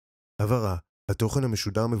הבהרה, התוכן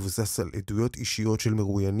המשודר מבוסס על עדויות אישיות של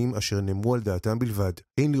מרואיינים אשר נאמרו על דעתם בלבד.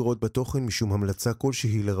 אין לראות בתוכן משום המלצה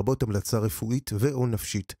כלשהי לרבות המלצה רפואית ו/או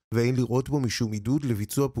נפשית, ואין לראות בו משום עידוד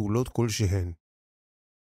לביצוע פעולות כלשהן.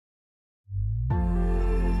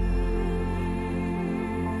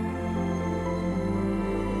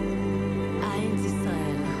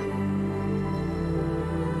 IANDS-ISRAEL.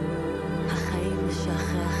 החיים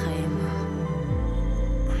שאחרי החיים.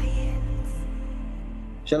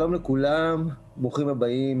 שלום לכולם, ברוכים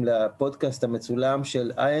הבאים לפודקאסט המצולם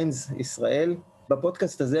של IANDS-ISRAEL.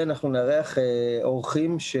 בפודקאסט הזה אנחנו נארח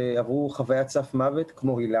אורחים שעברו חוויית סף מוות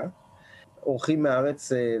כמו הילה, אורחים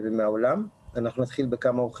מהארץ ומהעולם. אנחנו נתחיל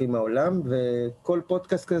בכמה אורחים מהעולם, וכל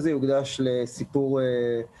פודקאסט כזה יוקדש לסיפור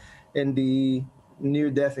NDE,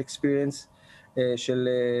 Near Death Experience,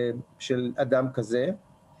 של אדם כזה.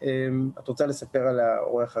 את רוצה לספר על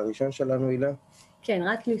האורח הראשון שלנו, הילה? כן,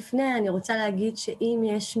 רק לפני אני רוצה להגיד שאם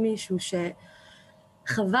יש מישהו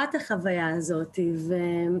שחווה את החוויה הזאת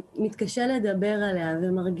ומתקשה לדבר עליה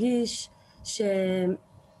ומרגיש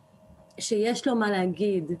שיש לו מה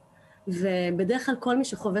להגיד, ובדרך כלל כל מי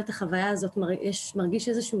שחווה את החוויה הזאת מרגיש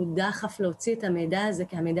איזשהו דחף להוציא את המידע הזה,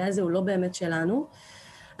 כי המידע הזה הוא לא באמת שלנו,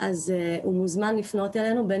 אז הוא מוזמן לפנות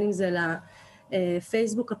אלינו, בין אם זה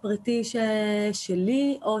לפייסבוק הפרטי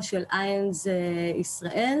שלי או של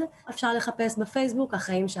IANDS-ISRAEL. אפשר לחפש בפייסבוק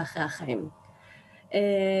החיים שאחרי החיים.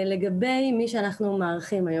 לגבי מי שאנחנו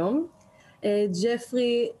מארחים היום,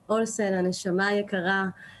 ג'פרי אולסן, הנשמה היקרה,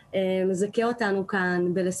 מזכה אותנו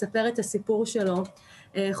כאן בלספר את הסיפור שלו.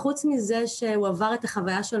 חוץ מזה שהוא עבר את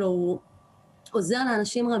החוויה שלו, הוא עוזר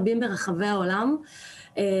לאנשים רבים ברחבי העולם,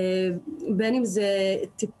 בין אם זה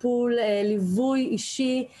טיפול, ליווי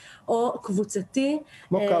אישי או קבוצתי.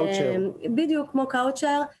 כמו קאוצ'ר. בדיוק, כמו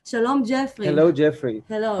קאוצ'ר. שלום ג'פרי. Hello Jeffrey.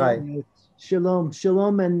 Hello. Hi.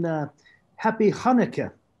 Shalom and happy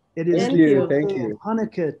Hanukkah. It is Thank you.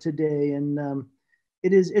 Hanukkah today, and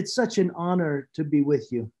it's such an honor to be with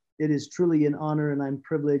you. It is truly an honor, and I'm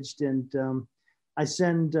privileged, and I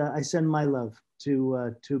send my love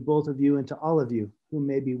to both of you and to all of you who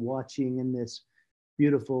may be watching in this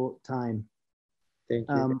beautiful time. Thank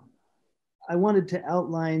you. I wanted to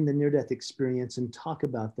outline the near-death experience and talk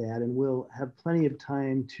about that, and we'll have plenty of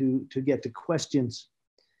time to get to questions.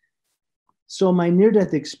 So my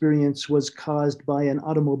near-death experience was caused by an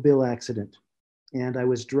automobile accident, and I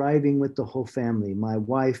was driving with the whole family, my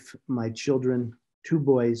wife, my children, 2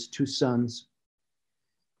 boys, 2 sons.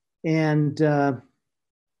 And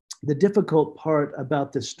the difficult part about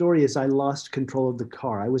the story is I lost control of the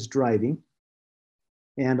car. I was driving,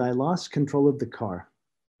 and I lost control of the car.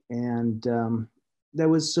 And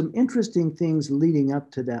there was some interesting things leading up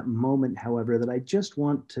to that moment, however, that I just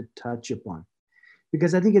want to touch upon,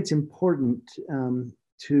 because I think it's important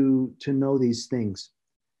to know these things.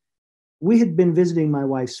 We had been visiting my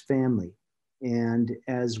wife's family, and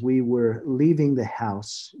as we were leaving the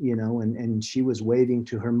house, you know, and she was waving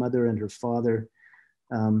to her mother and her father,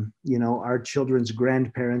 you know, our children's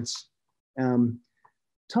grandparents.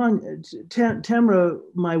 Tamra,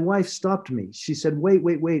 my wife, stopped me. She said,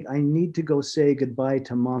 wait, I need to go say goodbye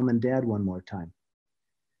to mom and dad one more time.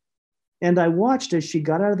 And I watched as she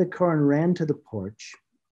got out of the car and ran to the porch,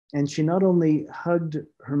 and she not only hugged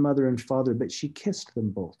her mother and father, but she kissed them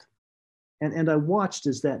both. And I watched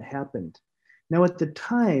as that happened. Now at the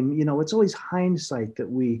time, you know, it's always hindsight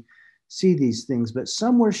that we see these things, but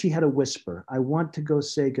somewhere she had a whisper, I want to go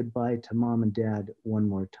say goodbye to mom and dad one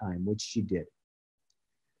more time, which she did.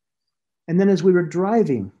 And then as we were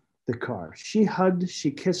driving the car, she hugged,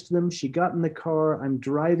 she kissed them, she got in the car, I'm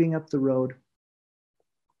driving up the road.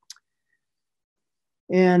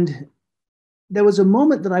 And there was a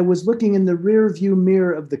moment that I was looking in the rear view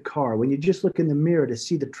mirror of the car, when you just look in the mirror to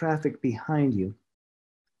see the traffic behind you.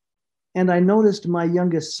 And I noticed my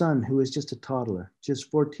youngest son, who was just a toddler,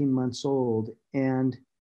 just 14 months old, and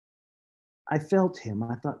I felt him.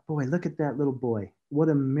 I thought, boy, look at that little boy. What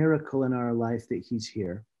a miracle in our life that he's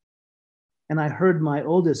here. And I heard my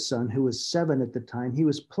oldest son, who was 7 at the time, he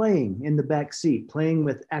was playing in the back seat, playing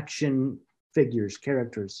with action figures,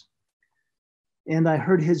 characters. And I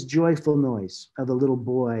heard his joyful noise of a little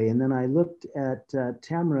boy. And then I looked at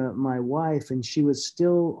Tamra, my wife, and she was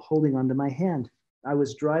still holding onto my hand. I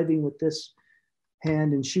was driving with this hand,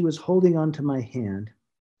 and she was holding onto my hand.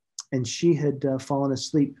 And she had fallen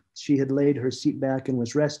asleep. She had laid her seat back and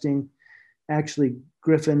was resting. Actually,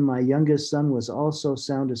 Griffin, my youngest son, was also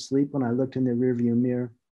sound asleep when I looked in the rearview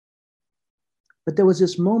mirror. But there was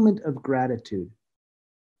this moment of gratitude,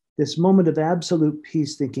 this moment of absolute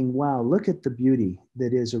peace, thinking, wow, look at the beauty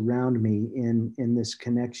that is around me in this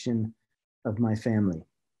connection of my family.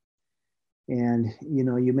 And, you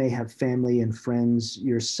know, you may have family and friends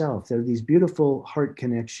yourself. There are these beautiful heart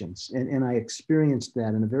connections. And I experienced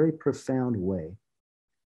that in a very profound way.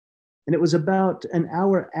 And it was about an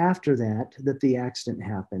hour after that that the accident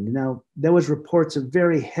happened. Now, there was reports of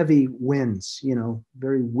very heavy winds, you know,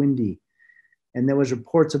 very windy. And there was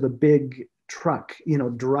reports of a big truck, you know,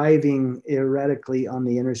 driving erratically on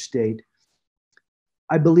the interstate.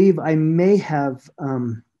 I believe I may have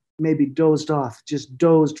maybe dozed off, just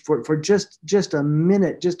dozed for just a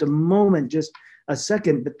minute, just a moment, just a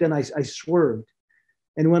second, but then I swerved.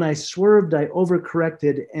 And when I swerved, I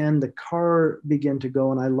overcorrected and the car began to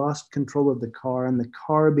go and I lost control of the car and the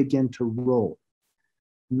car began to roll,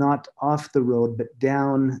 not off the road, but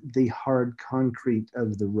down the hard concrete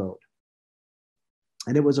of the road.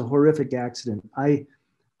 And it was a horrific accident. I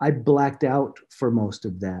blacked out for most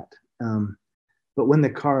of that. But when the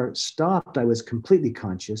car stopped, I was completely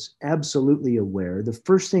conscious, absolutely aware. The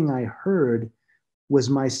first thing I heard was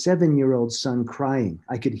my 7-year-old son crying.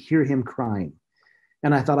 I could hear him crying.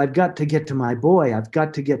 And I thought, I've got to get to my boy. I've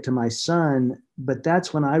got to get to my son. But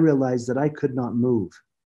that's when I realized that I could not move.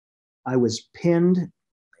 I was pinned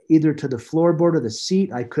either to the floorboard or the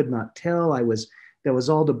seat. I could not tell. There was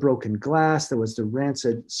all the broken glass. There was the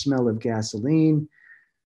rancid smell of gasoline.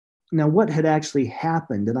 Now, what had actually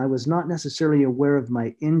happened, and I was not necessarily aware of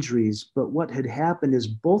my injuries, but what had happened is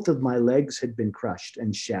both of my legs had been crushed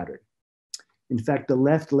and shattered. In fact, the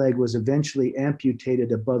left leg was eventually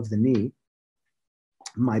amputated above the knee.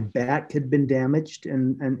 My back had been damaged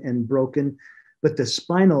and broken, but the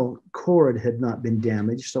spinal cord had not been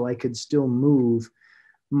damaged, so I could still move.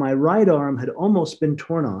 My right arm had almost been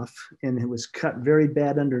torn off, and it was cut very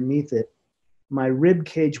bad underneath it. My rib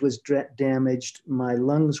cage was damaged, my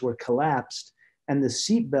lungs were collapsed, and the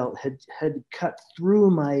seatbelt had cut through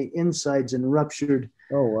my insides and ruptured.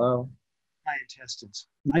 Oh, wow. My intestines.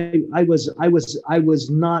 I was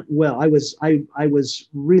not well. I was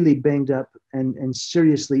really banged up and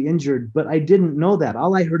seriously injured, but I didn't know that.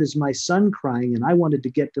 All I heard is my son crying, and I wanted to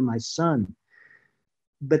get to my son.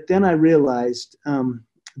 But then I realized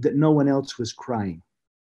that no one else was crying,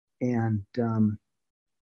 and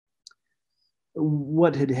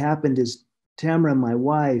what had happened is Tamara, my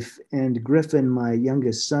wife, and Griffin, my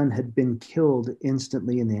youngest son, had been killed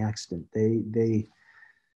instantly in the accident. They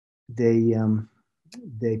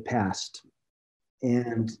passed,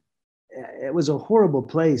 and it was a horrible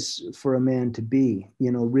place for a man to be,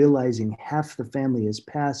 you know, realizing half the family has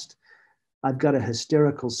passed. I've got a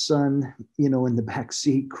hysterical son, you know, in the back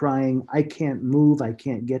seat crying. I can't move. I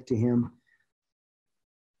can't get to him.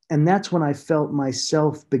 And that's when I felt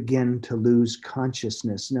myself begin to lose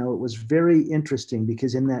consciousness. Now, it was very interesting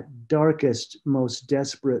because in that darkest, most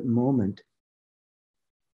desperate moment,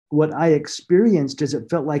 what I experienced is it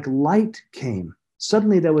felt like light came.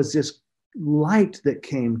 Suddenly there was this light that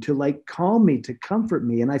came to like calm me, to comfort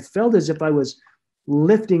me. And I felt as if I was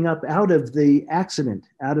lifting up out of the accident,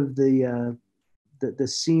 out of the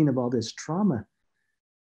scene of all this trauma.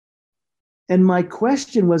 And my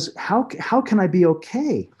question was, how can I be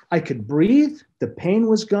okay? I could breathe, the pain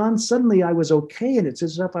was gone, suddenly I was okay, and it's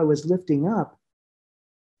as if I was lifting up.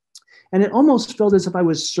 And it almost felt as if I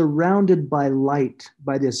was surrounded by light,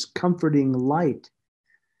 by this comforting light.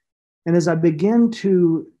 And as I began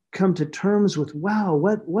to come to terms with, wow,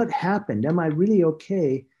 what happened? Am I really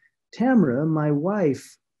okay? Tamara, my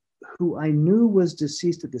wife, who I knew was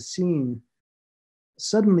deceased at the scene,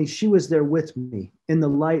 suddenly she was there with me in the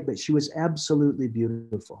light, but she was absolutely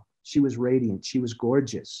beautiful. She was radiant. She was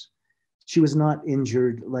gorgeous. She was not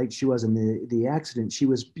injured like she was in the accident. She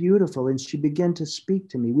was beautiful, and she began to speak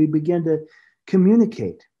to me. We began to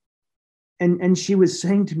communicate. And she was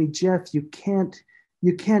saying to me, Jeff, you can't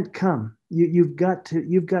come. You've got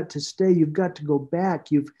to stay. You've got to go back.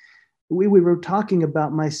 We were talking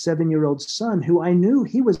about my 7-year-old son, who I knew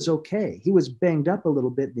he was okay. He was banged up a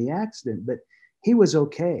little bit in the accident, but he was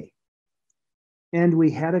okay. And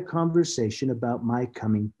we had a conversation about my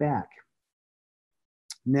coming back.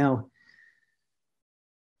 Now,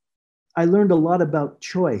 I learned a lot about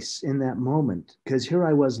choice in that moment, because here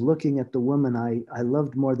I was looking at the woman I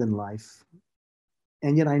loved more than life.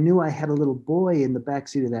 And yet I knew I had a little boy in the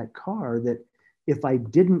backseat of that car that if I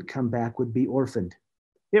didn't come back would be orphaned.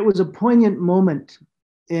 It was a poignant moment.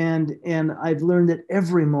 And I've learned that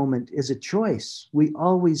every moment is a choice. We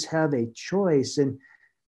always have a choice. And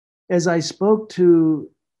as I spoke to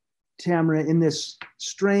Tamara in this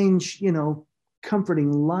strange,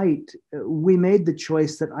 comforting light, we made the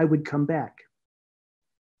choice that I would come back.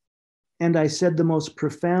 And I said the most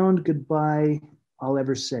profound goodbye I'll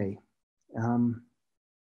ever say. And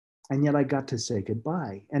yet I got to say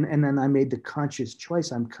goodbye. And then I made the conscious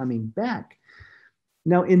choice, I'm coming back.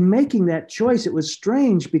 Now, in making that choice, it was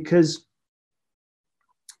strange because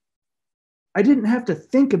I didn't have to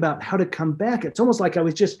think about how to come back. It's almost like I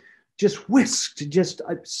was just whisked.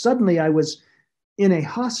 Suddenly I was in a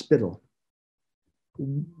hospital,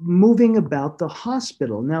 moving about the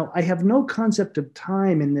hospital. Now, I have no concept of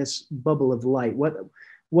time in this bubble of light.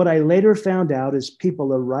 What I later found out is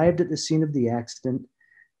people arrived at the scene of the accident.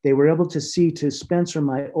 They were able to see to Spencer,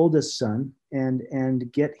 my oldest son,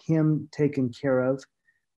 and get him taken care of.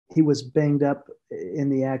 He was banged up in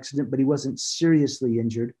the accident, but he wasn't seriously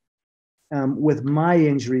injured. With my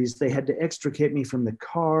injuries, they had to extricate me from the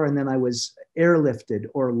car, and then I was airlifted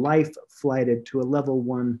or life flighted to a level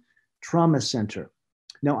 1 trauma center.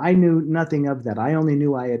 Now, I knew nothing of that. I only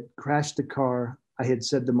knew I had crashed the car. I had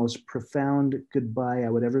said the most profound goodbye I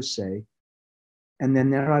would ever say. And then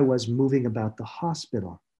there I was moving about the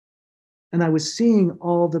hospital. And I was seeing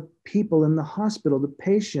all the people in the hospital, the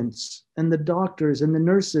patients and the doctors and the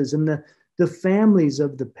nurses and the families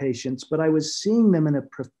of the patients, but I was seeing them in a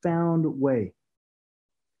profound way.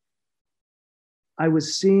 I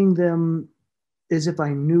was seeing them as if I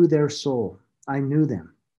knew their soul. I knew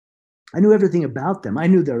them. I knew everything about them. I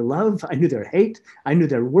knew their love. I knew their hate. I knew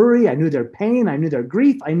their worry. I knew their pain. I knew their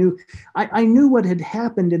grief. I knew what had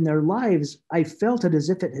happened in their lives. I felt it as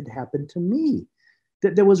if it had happened to me.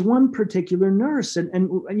 That there was one particular nurse, and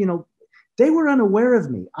you know, they were unaware of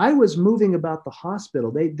me. I was moving about the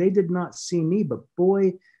hospital. They did not see me, but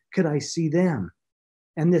boy, could I see them.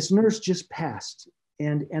 And this nurse just passed.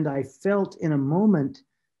 And I felt in a moment,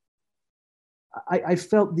 I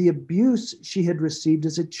felt the abuse she had received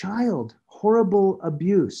as a child, horrible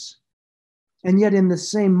abuse. And yet in the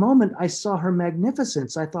same moment, I saw her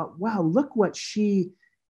magnificence. I thought, wow, look what she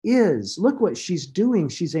is. Look what she's doing.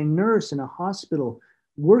 She's a nurse in a hospital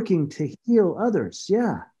working to heal others.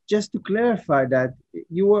 Yeah. Just to clarify that,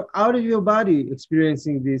 you were out of your body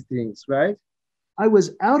experiencing these things, right? I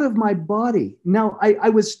was out of my body. Now, I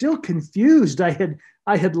was still confused. I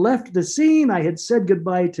had left the scene. I had said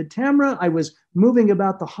goodbye to Tamra. I was moving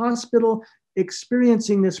about the hospital,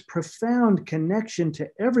 experiencing this profound connection to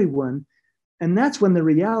everyone. And that's when the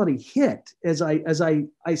reality hit, as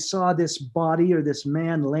I saw this body or this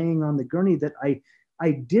man laying on the gurney that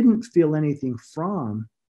I didn't feel anything from.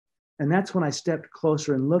 And that's when I stepped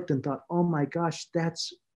closer and looked and thought, oh my gosh,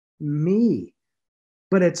 that's me.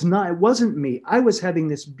 But it wasn't me. I was having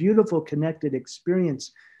this beautiful connected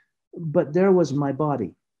experience, but there was my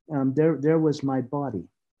body. There was my body.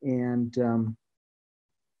 And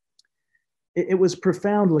it was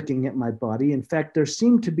profound looking at my body. In fact, there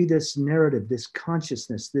seemed to be this narrative, this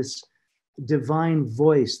consciousness, this divine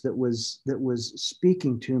voice that was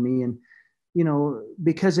speaking to me. And you know,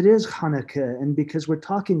 because it is Hanukkah and because we're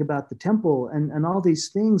talking about the temple and all these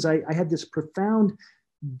things, I had this profound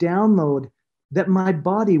download that my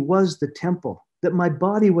body was the temple, that my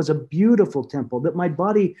body was a beautiful temple, that my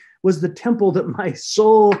body was the temple that my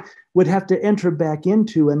soul would have to enter back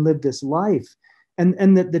into and live this life.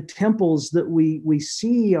 And that the temples that we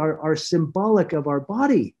see are symbolic of our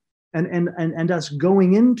body and us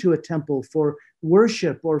going into a temple for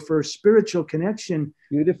worship or for spiritual connection.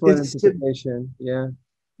 Beautiful anticipation. Yeah.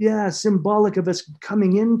 Yeah, symbolic of us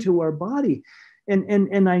coming into our body.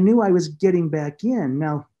 And I knew I was getting back in.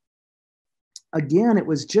 Now, again, it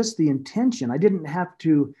was just the intention. I didn't have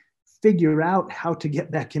to figure out how to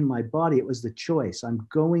get back in my body. It was the choice. I'm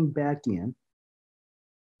going back in.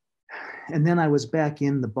 And then I was back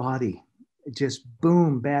in the body. Just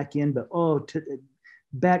boom, back in, but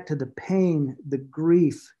back to the pain, the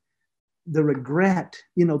grief, the regret,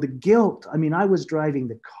 you know, the guilt. I mean, I was driving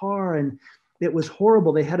the car and it was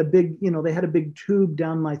horrible. They had a big tube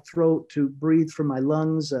down my throat to breathe from my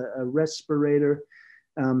lungs, a respirator.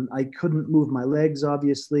 I couldn't move my legs,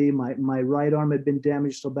 obviously. My right arm had been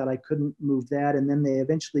damaged so bad I couldn't move that. And then they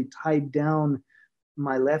eventually tied down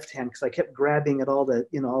my left hand because I kept grabbing at all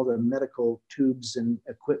the medical tubes and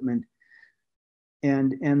equipment.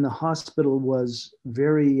 And the hospital was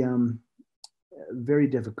very, very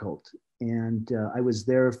difficult. And I was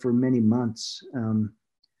there for many months.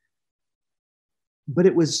 But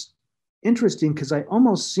it was interesting because I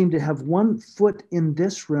almost seemed to have one foot in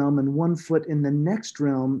this realm and one foot in the next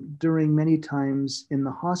realm during many times in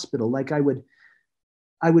the hospital. Like I would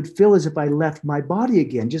feel as if I left my body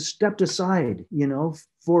again, just stepped aside, you know,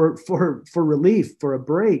 for relief, for a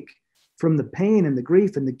break from the pain and the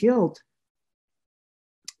grief and the guilt.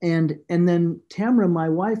 And then Tamra, my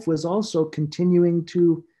wife, was also continuing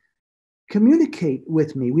to communicate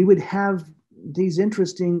with me. We would have these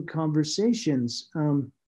interesting conversations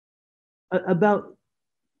about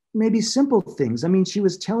maybe simple things. I mean, she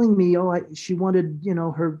was telling me, she wanted, you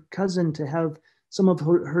know, her cousin to have some of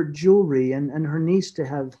her jewelry and her niece to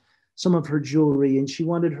have some of her jewelry. And she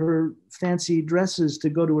wanted her fancy dresses to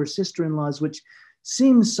go to her sister-in-law's, which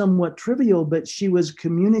seems somewhat trivial, but she was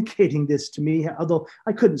communicating this to me, although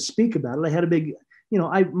I couldn't speak about it. I had a big,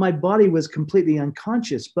 my body was completely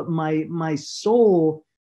unconscious, but my soul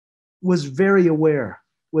was very aware,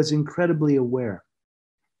 was incredibly aware.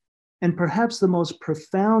 And perhaps the most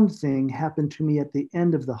profound thing happened to me at the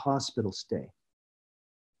end of the hospital stay.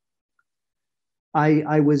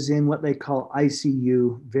 I was in what they call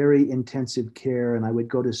ICU, very intensive care, and I would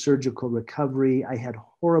go to surgical recovery. I had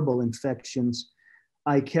horrible infections.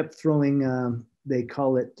 I kept throwing, they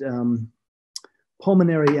call it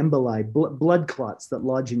pulmonary emboli, blood clots that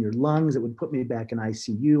lodge in your lungs. It would put me back in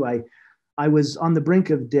ICU. I was on the brink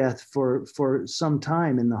of death for some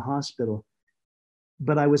time in the hospital,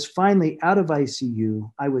 but I was finally out of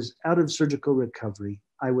ICU. I was out of surgical recovery.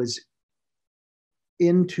 I was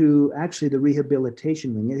into actually the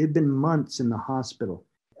rehabilitation wing. It had been months in the hospital.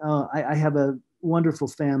 I have a wonderful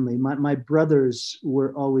family. My brothers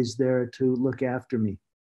were always there to look after me.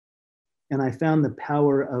 And I found the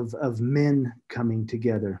power of men coming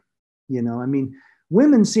together.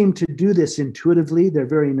 Women seem to do this intuitively. They're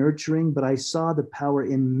very nurturing, but I saw the power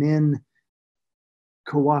in men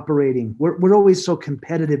cooperating. We're always so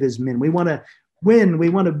competitive as men. We want to win. We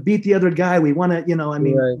want to beat the other guy. We want to, we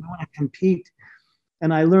want to compete.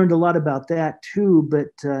 And I learned a lot about that too. But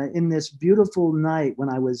in this beautiful night when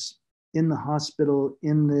I was in the hospital,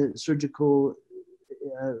 in the surgical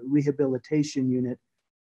rehabilitation unit,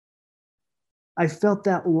 I felt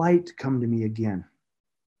that light come to me again.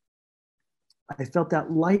 I felt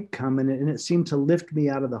that light come and it seemed to lift me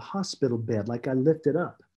out of the hospital bed like I lifted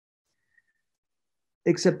up.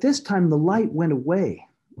 Except this time the light went away.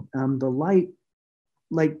 The light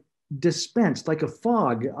like dispensed like a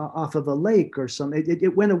fog off of a lake or something.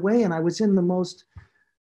 It went away and I was in the most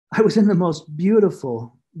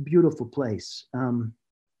beautiful, beautiful place. And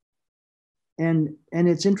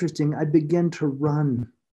it's interesting, I began to run.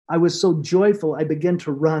 I was so joyful, I began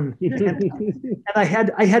to run. And I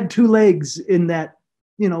had two legs in that,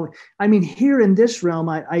 here in this realm,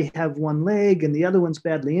 I have one leg and the other one's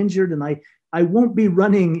badly injured. And I won't be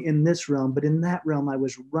running in this realm, but in that realm I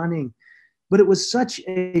was running. But it was such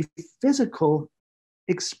a physical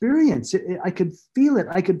experience. I could feel it.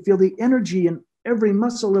 I could feel the energy in every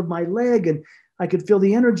muscle of my leg, and I could feel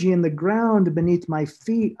the energy in the ground beneath my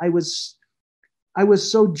feet. I was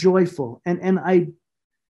so joyful. And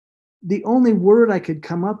the only word I could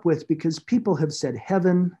come up with, because people have said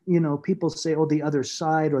heaven, people say, oh, the other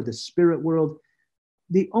side or the spirit world.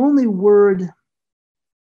 The only word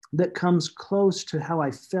that comes close to how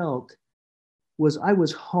I felt was I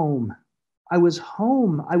was home. I was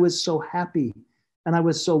home. I was so happy and I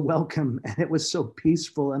was so welcome and it was so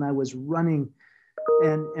peaceful and I was running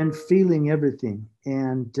and feeling everything.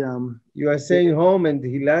 And you are saying home, and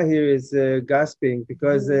Hila here is gasping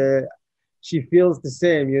because she feels the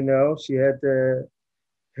same, she had her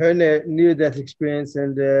near-death experience,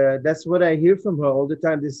 and that's what I hear from her all the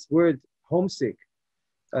time, this word homesick.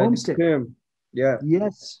 Homesick. Term. Yeah.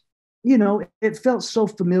 Yes. It felt so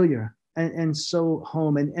familiar. And so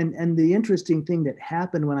home. And the interesting thing that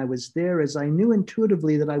happened when I was there is I knew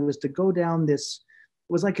intuitively that I was to go down this,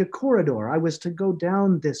 it was like a corridor. I was to go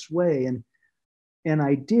down this way. And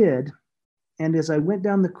I did. And as I went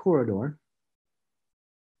down the corridor,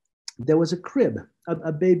 there was a crib,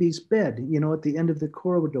 a baby's bed, at the end of the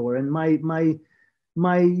corridor. And my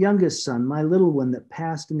youngest son, my little one that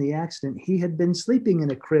passed in the accident, he had been sleeping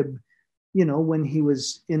in a crib, when he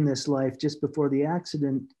was in this life just before the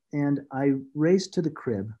accident. And I raced to the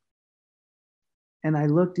crib and I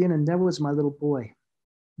looked in and there was my little boy.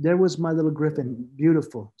 There was my little Griffin,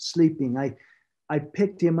 beautiful, sleeping. I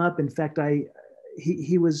picked him up. In fact,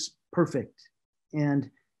 he was perfect.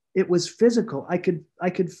 And it was physical. I could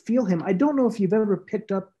feel him. I don't know if you've ever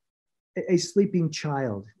picked up a sleeping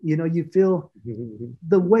child. You feel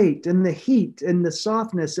the weight and the heat and the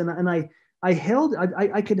softness. And I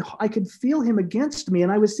could feel him against me.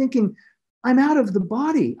 And I was thinking, I'm out of the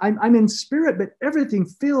body. I'm in spirit, but everything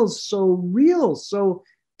feels so real, so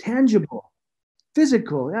tangible,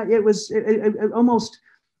 physical. It was almost,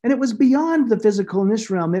 and it was beyond the physical in this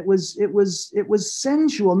realm. It was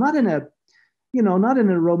sensual, not in a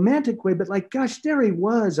romantic way, but like, gosh, there he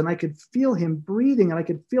was, and I could feel him breathing, and I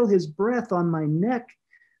could feel his breath on my neck,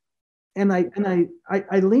 and I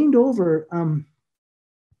leaned over.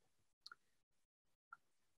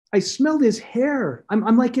 I smelled his hair.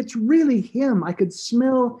 I'm like, it's really him. I could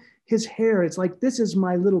smell his hair. It's like, this is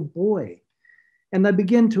my little boy. And I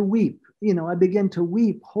began to weep. I began to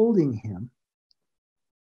weep holding him.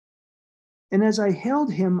 And as I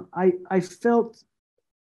held him, I felt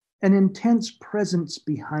an intense presence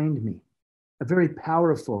behind me, a very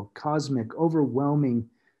powerful, cosmic, overwhelming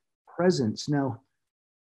presence. Now,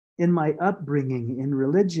 in my upbringing in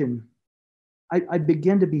religion, I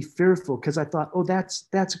began to be fearful because I thought, oh,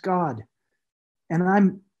 that's God.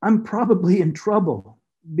 And I'm probably in trouble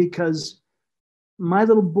because my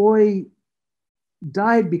little boy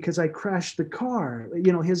died because I crashed the car.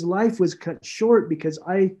 You know, his life was cut short because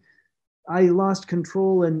I lost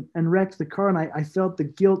control and wrecked the car, and I felt the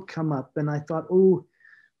guilt come up, and I thought, oh,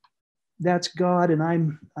 that's God, and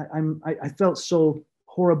I felt so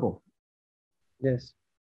horrible. Yes.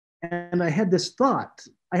 And I had this thought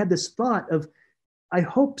of, I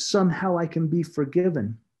hope somehow I can be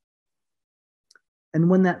forgiven. And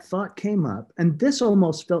when that thought came up, and this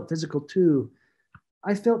almost felt physical too,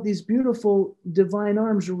 I felt these beautiful divine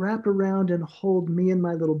arms wrap around and hold me and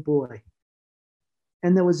my little boy.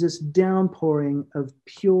 And there was this downpouring of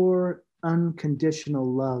pure, unconditional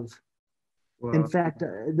love. Wow. In fact,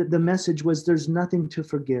 the message was, there's nothing to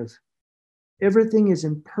forgive. Everything is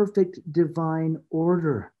in perfect divine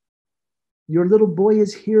order. Your little boy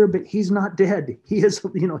is here, but he's not dead. He is,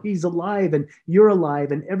 he's alive, and you're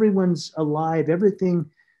alive, and everyone's alive. Everything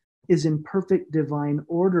is in perfect divine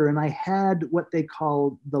order. And I had what they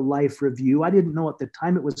call the life review. I didn't know at the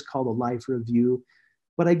time it was called a life review,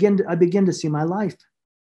 but I began to see my life.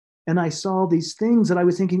 And I saw these things that I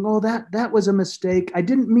was thinking, oh, that was a mistake. I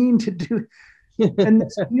didn't mean to do. And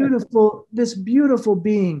this beautiful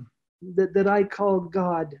being that I call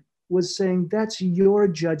God was saying, that's your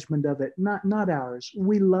judgment of it, not ours.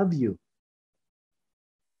 We love you.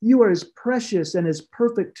 You are as precious and as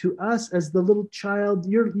perfect to us as the little child,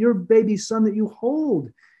 your baby son that you hold.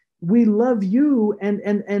 We love you. And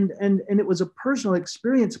it was a personal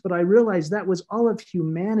experience, but I realized that was all of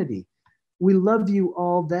humanity. We love you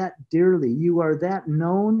all that dearly. You are that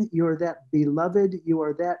known. You are that beloved. You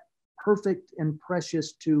are that perfect and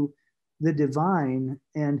precious to the divine.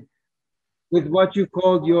 And with what you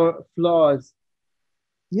called your flaws.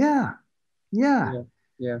 Yeah.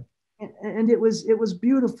 And it was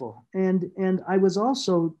beautiful. And I was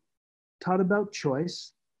also taught about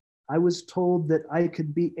choice. I was told that I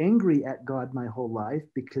could be angry at God my whole life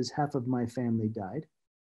because half of my family died.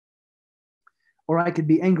 Or I could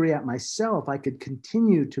be angry at myself. I could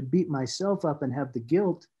continue to beat myself up and have the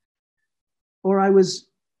guilt. Or I was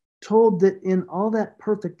told that in all that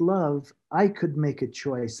perfect love, I could make a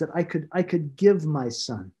choice, that I could give my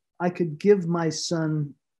son. I could give my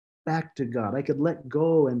son back to God. I could let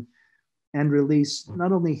go and release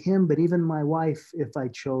not only him, but even my wife if I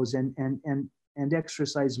chose, and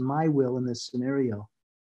exercise my will in this scenario.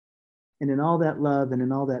 And in all that love and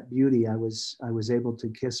in all that beauty, I was able to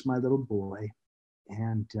kiss my little boy,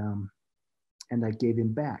 and I gave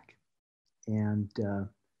him back. And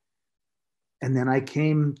then I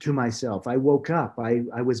came to myself. I woke up.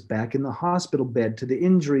 I was back in the hospital bed to the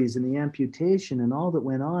injuries and the amputation and all that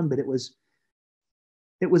went on. But it was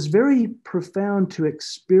very profound to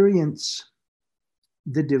experience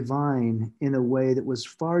the divine in a way that was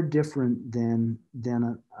far different than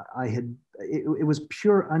I had. It was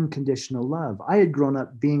pure unconditional love. I had grown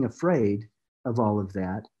up being afraid of all of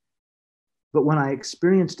that. But when I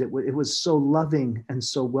experienced it, it was so loving and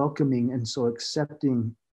so welcoming and so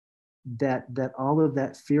accepting that all of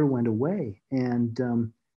that fear went away. And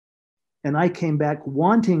I came back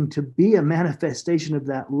wanting to be a manifestation of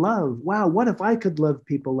that love. Wow, what if I could love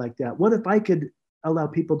people like that? What if I could allow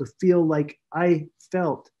people to feel like I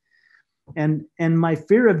felt? And my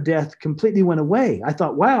fear of death completely went away. I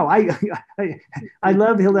thought, wow, I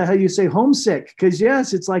love, Hilda, how you say homesick, because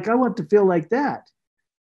yes, it's like I want to feel like that.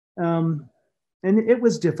 And it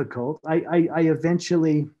was difficult. I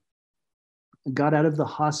eventually got out of the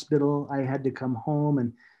hospital. I had to come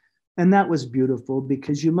home, and that was beautiful,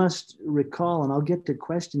 because you must recall, and I'll get to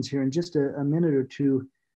questions here in just a minute or two.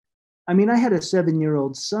 I mean, I had a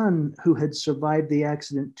 7-year-old son who had survived the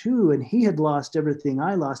accident too, and he had lost everything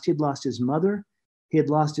I lost. He had lost his mother. He had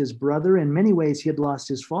lost his brother. In many ways, he had lost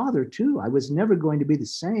his father too. I was never going to be the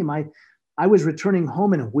same. I was returning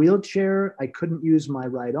home in a wheelchair. I couldn't use my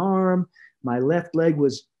right arm. My left leg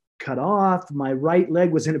was cut off. My right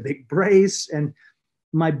leg was in a big brace, and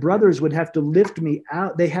my brothers would have to lift me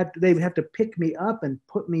out. They would have to pick me up and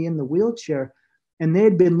put me in the wheelchair, and they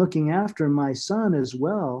had been looking after my son as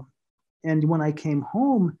well. And when I came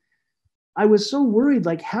home, I was so worried,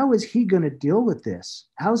 like, how is he going to deal with this?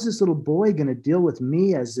 How's this little boy going to deal with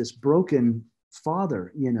me as this broken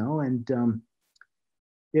father, And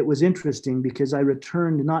it was interesting because I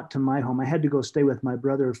returned not to my home. I had to go stay with my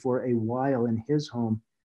brother for a while in his home.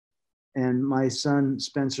 and my son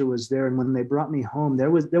Spencer was there. And when they brought me home,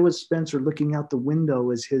 there was Spencer looking out the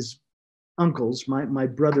window as his uncles, my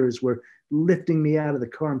brothers, were lifting me out of the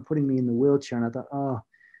car and putting me in the wheelchair. And I thought, oh,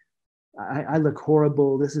 I look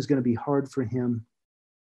horrible. This is going to be hard for him.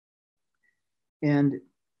 And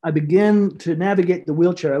I began to navigate the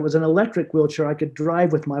wheelchair. It was an electric wheelchair. I could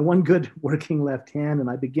drive with my one good working left hand, and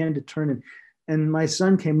I began to turn. And my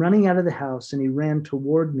son came running out of the house, and he ran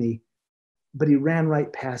toward me, but he ran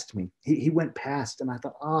right past me. He went past, and I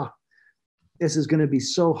thought, this is going to be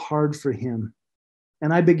so hard for him.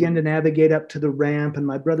 And I began to navigate up to the ramp, and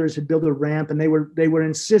my brothers had built a ramp, and they were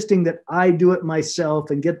insisting that I do it myself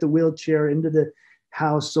and get the wheelchair into the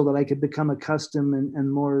house so that I could become accustomed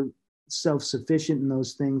and more self-sufficient in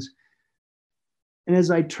those things. And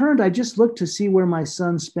as I turned, I just looked to see where my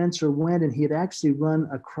son Spencer went, and he had actually run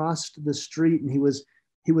across the street, and he was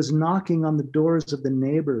knocking on the doors of the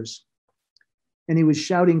neighbors, and he was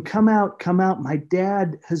shouting, come out, my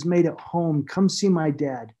dad has made it home, come see my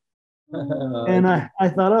dad. And I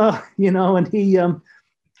thought, and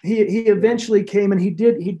he eventually came, and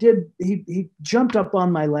he jumped up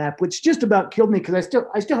on my lap, which just about killed me, because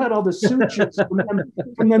I still had all the sutures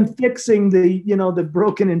from them fixing the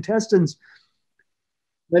broken intestines.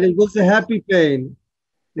 But it was a happy pain.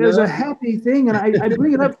 It was a happy thing, and I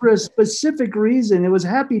bring it up for a specific reason. It was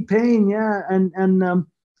happy pain, yeah. And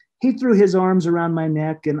he threw his arms around my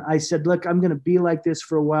neck, and I said, look, I'm going to be like this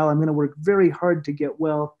for a while. I'm going to work very hard to get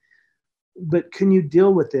well. But can you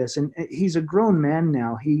deal with this? And he's a grown man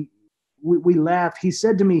now. We laughed. He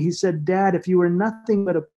said to me, Dad, if you were nothing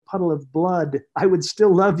but a puddle of blood, I would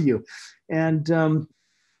still love you. And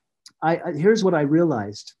here's what I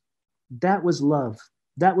realized. That was love.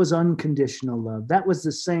 That was unconditional love. That was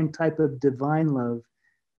the same type of divine love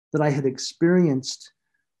that I had experienced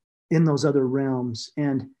in those other realms.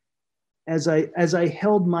 And as I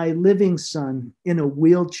held my living son in a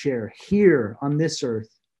wheelchair here on this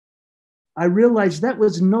earth, I realized that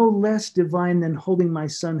was no less divine than holding my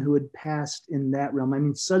son who had passed in that realm. I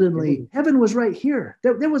mean, suddenly heaven was right here.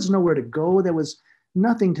 There was nowhere to go. There was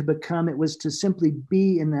nothing to become. It was to simply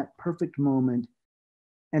be in that perfect moment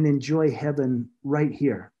and enjoy heaven right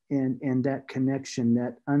here. And that connection,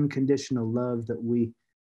 that unconditional love that we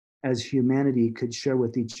as humanity could share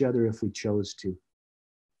with each other if we chose to.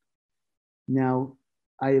 Now,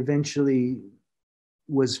 I eventually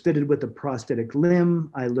was fitted with a prosthetic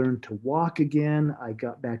limb. I learned to walk again. I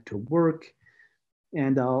got back to work.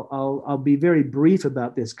 And I'll be very brief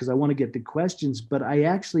about this because I want to get to questions, but I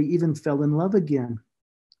actually even fell in love again.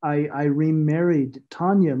 I remarried.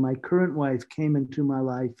 Tanya, my current wife, came into my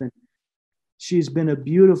life, and she's been a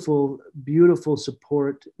beautiful, beautiful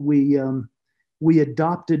support. We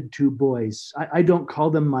adopted 2 boys. I don't call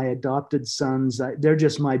them my adopted sons. They're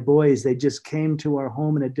just my boys. They just came to our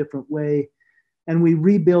home in a different way. And we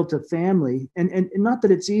rebuilt a family. And not that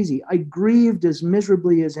it's easy. I grieved as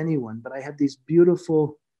miserably as anyone, but I had these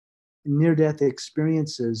beautiful near-death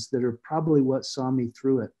experiences that are probably what saw me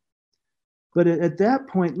through it. But at that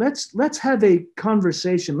point, let's have a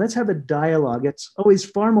conversation. Let's have a dialogue. It's always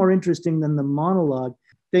far more interesting than the monologue.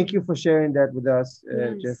 Thank you for sharing that with us,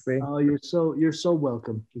 Yes. Jeffrey. Oh, you're so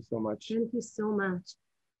welcome. Thank you so much. Thank you so much.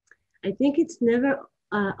 I think it's never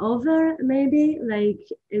over, maybe, like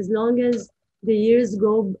as long as the years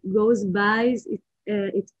goes by,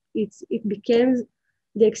 it becomes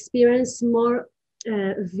the experience more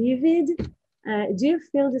vivid. Do you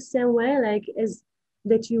feel the same way, like as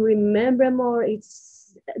that you remember more?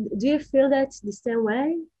 Do you feel that the same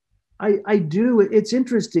way? I do. It's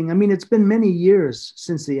interesting. I mean, it's been many years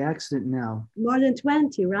since the accident now. More than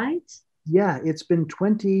 20, right? Yeah, it's been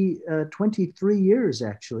 23 years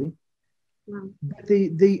actually. Wow.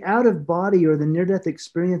 The out of body or the near-death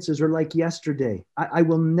experiences are like yesterday. I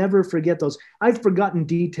will never forget those. I've forgotten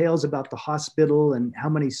details about the hospital and how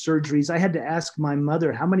many surgeries. I had to ask my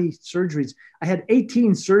mother how many surgeries. I had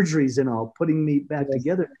 18 surgeries in all, putting me back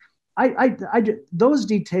together. Those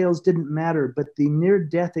details didn't matter, but the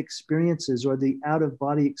near-death experiences or the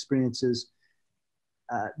out-of-body experiences,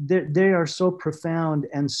 they are so profound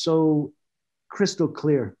and so crystal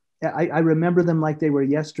clear. I remember them like they were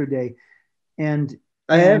yesterday. And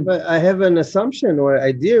I have an assumption or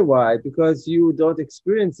idea why, because you don't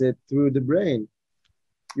experience it through the brain.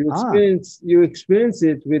 You experience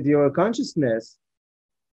it with your consciousness.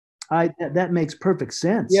 That makes perfect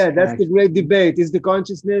sense. Yeah, that's the great debate. Is the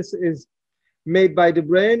consciousness is made by the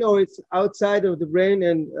brain, or it's outside of the brain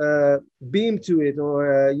and beamed to it,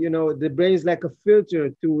 or the brain is like a filter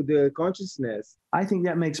to the consciousness? I think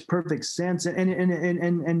that makes perfect sense,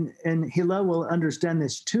 and Hillel will understand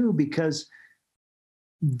this too, because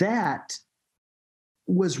that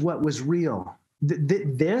was what was real.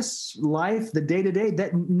 This life, the day-to-day,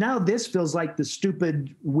 that now this feels like the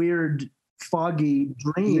stupid, weird, foggy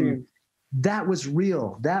dream. That was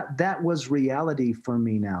real. That was reality for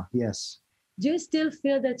me now. Yes. Do you still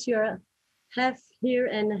feel that you're half here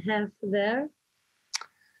and half there?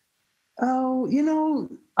 Oh,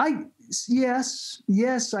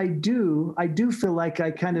 yes, I do. I do feel like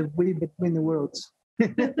I kind of weave between the worlds.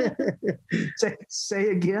 say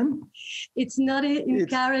again. It's not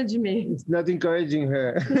encouraging me. It's not encouraging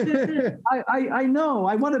her. I know.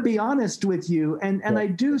 I want to be honest with you, and I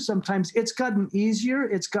do sometimes. It's gotten easier.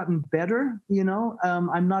 It's gotten better.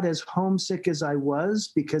 I'm not as homesick as I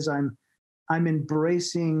was because I'm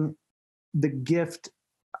embracing the gift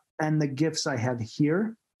and the gifts I have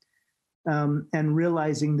here, and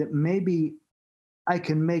realizing that maybe I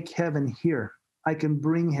can make heaven here. I can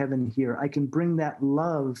bring heaven here. I can bring that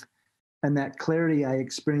love and that clarity I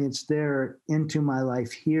experienced there into my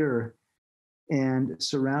life here and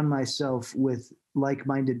surround myself with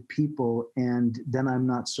like-minded people, and then I'm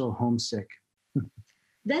not so homesick.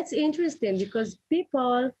 That's interesting because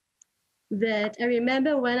people that I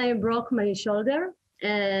remember when I broke my shoulder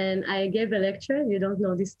and I gave a lecture, you don't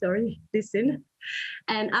know this story, listen.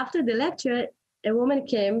 And after the lecture, a woman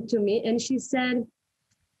came to me and she said,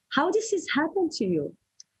 how this has happened to you?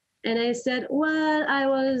 And I said, well, I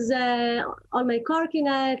was on my corky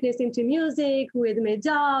night listening to music with my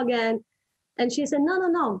dog. And she said,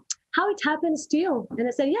 no, how it happens to you? And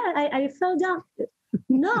I said, yeah, I fell down.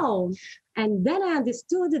 No. And then I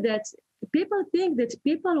understood that people think that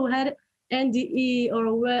people who had NDE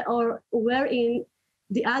or were in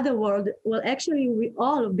the other world, well, actually, we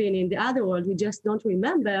all have been in the other world. We just don't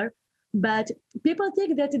remember. But people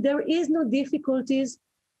think that there is no difficulties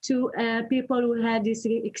to people who had this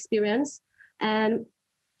experience. And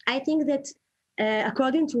I think that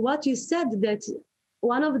according to what you said, that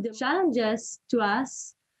one of the challenges to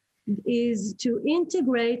us is to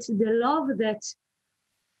integrate the love that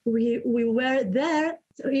we were there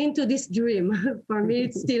into this dream. For me,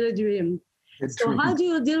 it's still a dream. So how do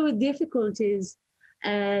you deal with difficulties?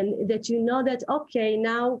 And that you know that, okay,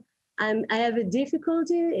 now I have a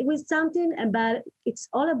difficulty with something, but it's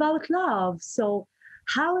all about love. So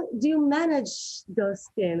how do you manage those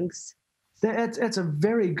things? That's a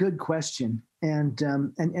very good question, and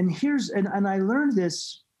here's and I learned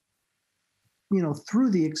this, through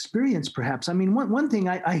the experience. Perhaps I mean one thing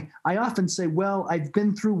I often say, well, I've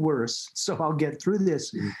been through worse, so I'll get through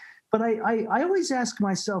this. Mm-hmm. But I always ask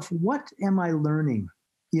myself, what am I learning?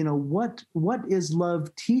 What is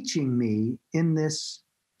love teaching me in this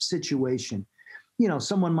situation?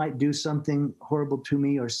 Someone might do something horrible to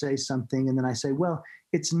me or say something, and then I say, well,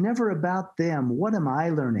 it's never about them. What am I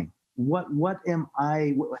learning? What am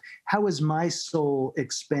I? How is my soul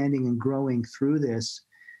expanding and growing through this?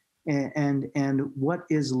 And what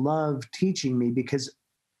is love teaching me? Because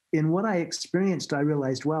in what I experienced, I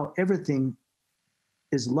realized, wow, everything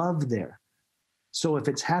is love there. So if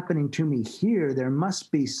it's happening to me here, there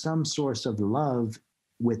must be some source of love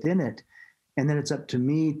within it. And then it's up to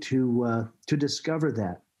me to discover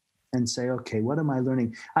that and say, okay, what am I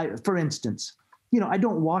learning? For instance, I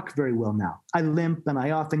don't walk very well now. I limp, and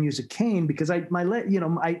I often use a cane because my leg,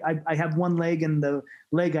 I have one leg, and the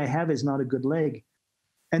leg I have is not a good leg.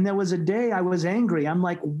 And there was a day I was angry. I'm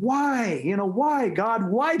like, why? Why, God?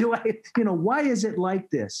 Why do I? Why is it like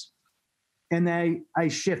this? And I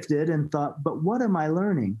shifted and thought, but what am I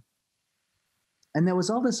learning? And there was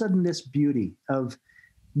all of a sudden this beauty of,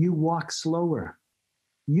 you walk slower.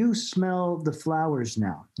 You smell the flowers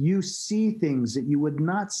now. You see things that you would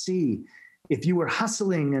not see if you were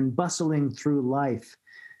hustling and bustling through life.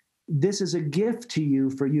 This is a gift to you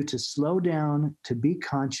for you to slow down, to be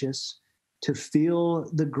conscious, to feel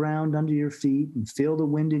the ground under your feet and feel the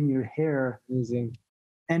wind in your hair. Amazing.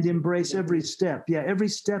 And embrace every step. Yeah, every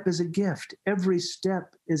step is a gift. Every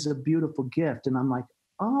step is a beautiful gift. And I'm like,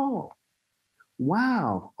 oh,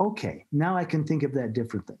 wow, okay, now I can think of that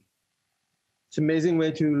differently. It's an amazing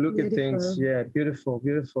way to look at things. Yeah, beautiful,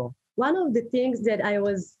 beautiful. One of the things that I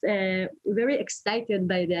was very excited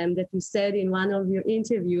by them that you said in one of your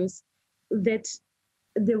interviews, that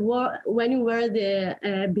when you were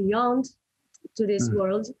beyond to this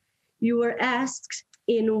world, you were asked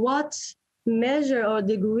in what measure or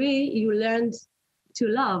degree you learned to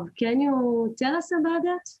love. Can you tell us about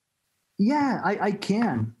that? Yeah, I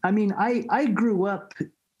can. I mean, I grew up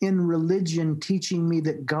in religion teaching me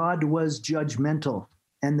that God was judgmental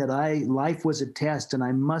and that life was a test and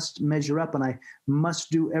I must measure up and I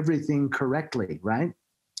must do everything correctly, right?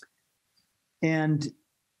 And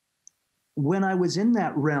when I was in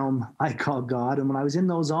that realm I call God, and when I was in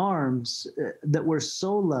those arms that were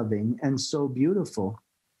so loving and so beautiful,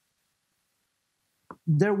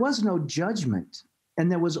 there was no judgment.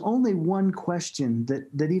 And there was only one question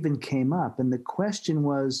that even came up. And the question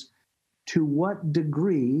was, to what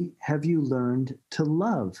degree have you learned to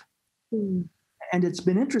love? Mm. And it's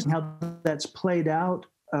been interesting how that's played out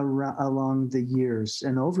along the years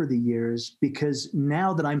and over the years, because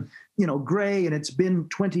now that I'm, gray, and it's been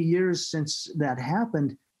 20 years since that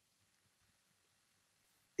happened,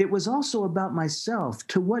 it was also about myself.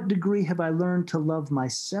 To what degree have I learned to love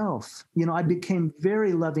myself? I became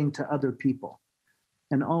very loving to other people.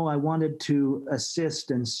 And I wanted to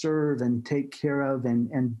assist and serve and take care of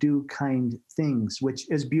and do kind things, which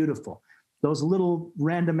is beautiful. Those little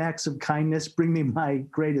random acts of kindness bring me my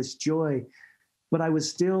greatest joy. But I was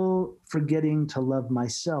still forgetting to love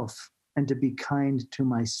myself and to be kind to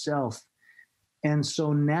myself. And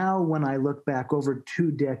so now when I look back over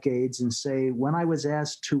 2 decades and say, when I was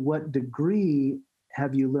asked to what degree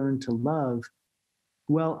have you learned to love?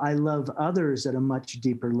 Well, I love others at a much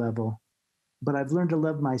deeper level. But I've learned to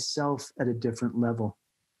love myself at a different level.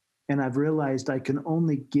 And I've realized I can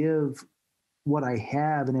only give what I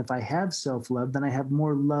have. And if I have self-love, then I have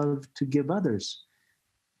more love to give others.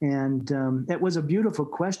 And it was a beautiful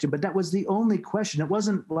question, but that was the only question. It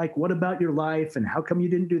wasn't like, what about your life? And how come you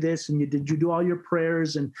didn't do this? And did you do all your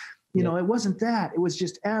prayers? And, it wasn't that. It was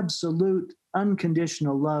just absolute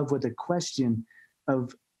unconditional love with a question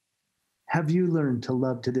of, have you learned to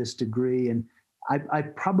love to this degree? And I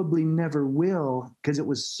probably never will, because it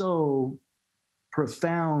was so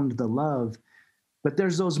profound, the love. But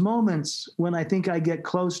there's those moments when I think I get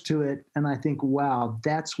close to it and I think, wow,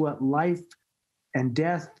 that's what life and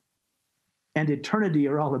death and eternity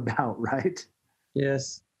are all about, right?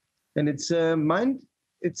 Yes. And it's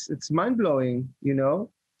mind-blowing,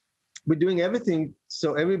 We're doing everything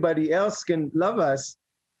so everybody else can love us.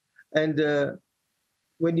 And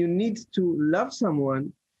when you need to love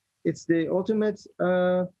someone, it's the ultimate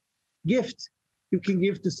gift you can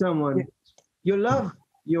give to someone. Yeah. Your love,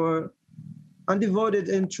 your undivided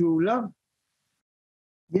and true love.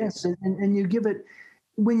 Yes, and you give it,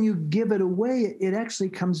 when you give it away, it actually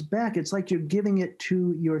comes back. It's like you're giving it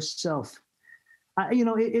to yourself.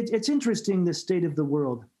 It's interesting, the state of the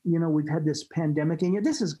world. We've had this pandemic, and yet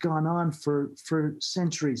this has gone on for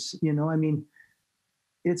centuries.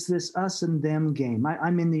 It's this us and them game.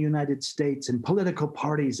 I'm in the United States, and political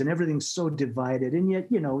parties and everything's so divided. And yet,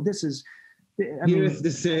 this is, it's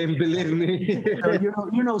the same, believe me.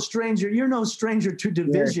 You're no stranger. You're no stranger to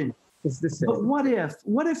division. Yeah, it's the same. But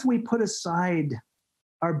what if we put aside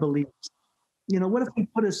our beliefs? What if we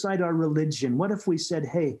put aside our religion? What if we said,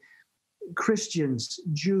 hey, Christians,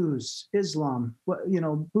 Jews, Islam,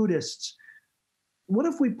 Buddhists, what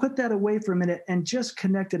if we put that away for a minute and just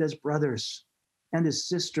connected as brothers and as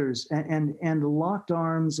sisters and locked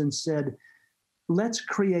arms and said, let's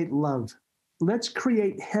create love. Let's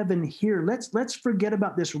create heaven here. Let's forget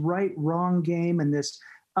about this right-wrong game and this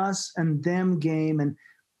us and them game.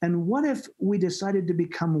 And what if we decided to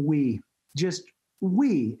become we, just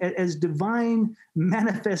we, as divine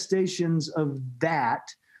manifestations of that?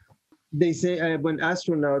 They say when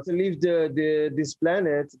astronauts leave this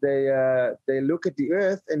planet, they look at the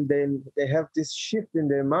Earth and then they have this shift in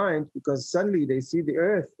their mind, because suddenly they see the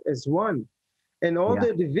Earth as one. And all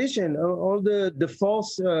the division, all the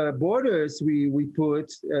false borders we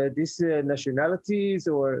put, these nationalities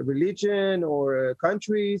or religion or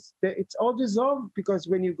countries, it's all dissolved, because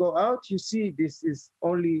when you go out, you see this is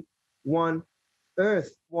only one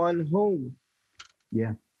Earth, one home.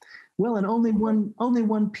 Yeah. Well, and only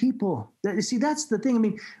one people. You see, that's the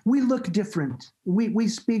thing. We look different. We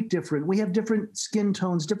speak different. We have different skin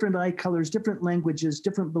tones, different eye colors, different languages,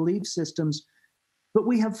 different belief systems. But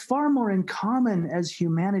we have far more in common as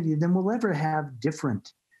humanity than we'll ever have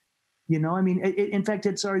different. In fact,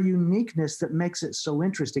 it's our uniqueness that makes it so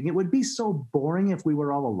interesting. It would be so boring if we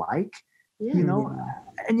were all alike,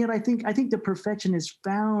 And yet I think the perfection is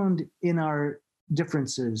found in our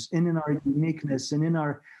differences and in our uniqueness and in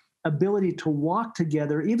our ability to walk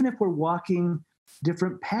together, even if we're walking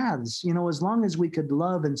different paths, as long as we could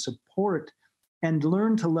love and support and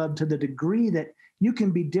learn to love to the degree that you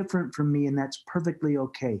can be different from me, and that's perfectly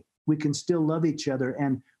okay. We can still love each other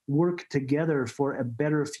and work together for a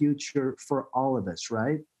better future for all of us,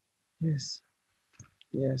 right? Yes.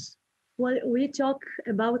 Yes. Well, we talk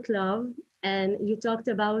about love, and you talked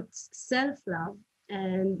about self-love,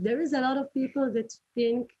 and there is a lot of people that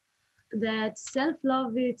think that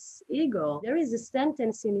self-love is ego. There is a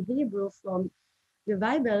sentence in Hebrew from the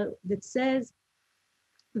Bible that says,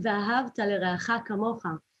 "Ve'ahavta l'reacha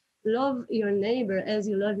kamocha," love your neighbor as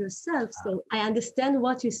you love yourself. So I understand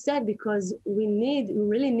what you said, because we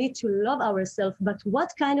really need to love ourselves. But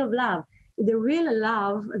what kind of love? The real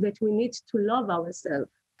love that we need to love ourselves.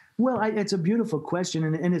 Well, it's a beautiful question.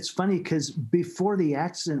 And it's funny because before the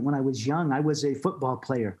accident, when I was young, I was a football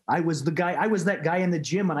player. I was that guy in the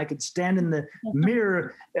gym, and I could stand in the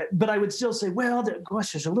mirror, but I would still say, well,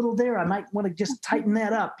 gosh, there's a little there. I might want to just tighten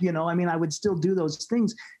that up. I mean, I would still do those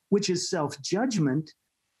things, which is self-judgment.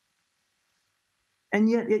 And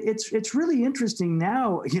yet it's really interesting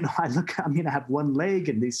now. I have one leg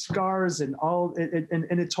and these scars and all,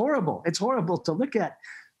 and it's horrible. It's horrible to look at.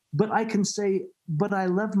 But I can say, but I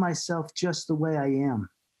love myself just the way I am.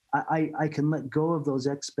 I can let go of those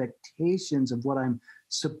expectations of what I'm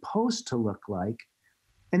supposed to look like.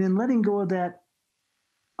 And in letting go of that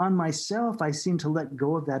on myself, I seem to let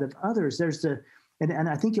go of that of others. And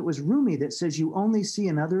I think it was Rumi that says, you only see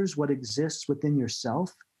in others what exists within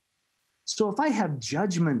yourself. So if I have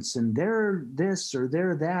judgments and they're this or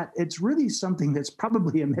they're that, it's really something that's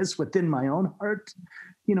probably amiss within my own heart,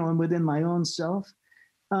 and within my own self.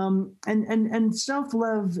 And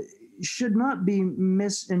self-love should not be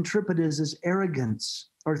misinterpreted as arrogance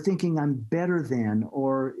or thinking I'm better than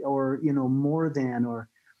or more than, or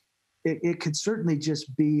it could certainly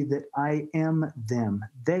just be that I am them.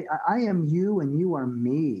 I am you and you are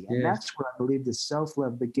me. And yes. That's where I believe the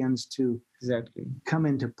self-love begins to come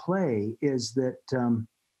into play, is that,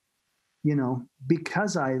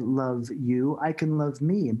 because I love you, I can love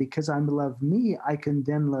me. And because I love me, I can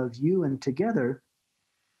then love you. And together,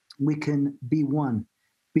 we can be one,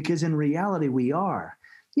 because in reality we are,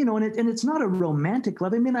 and it's not a romantic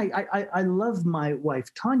love. I mean, I love my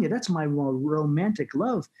wife, Tanya. That's my romantic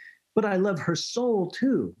love, but I love her soul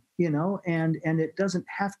too, and it doesn't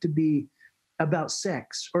have to be about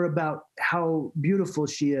sex or about how beautiful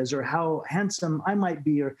she is or how handsome I might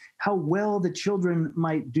be or how well the children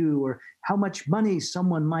might do or how much money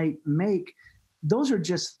someone might make. Those are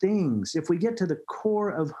just things. If we get to the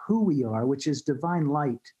core of who we are, which is divine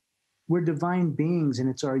light, we're divine beings, and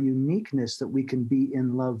it's our uniqueness that we can be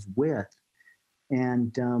in love with.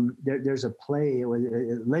 And there's a play,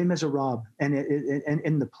 Les Miserables, and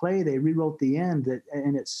in the play they rewrote the end,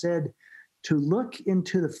 and it said, to look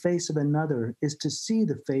into the face of another is to see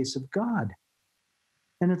the face of God.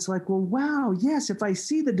 And it's like, well, wow, yes, if I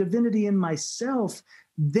see the divinity in myself,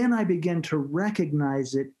 then I begin to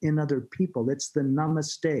recognize it in other people. It's the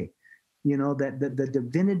namaste. That the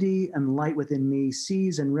divinity and light within me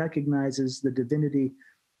sees and recognizes the divinity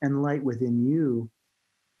and light within you.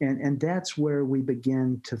 And that's where we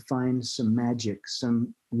begin to find some magic,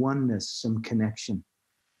 some oneness, some connection.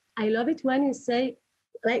 I love it when you say,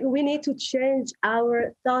 like, we need to change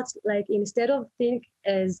our thoughts. Like, instead of think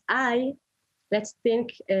as I, let's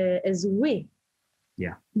think as we.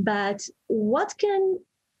 Yeah. But what can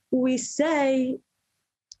we say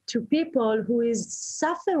to people who is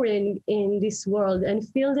suffering in this world and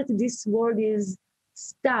feel that this world is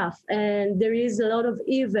tough and there is a lot of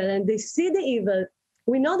evil and they see the evil?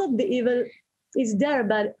 We know that the evil is there,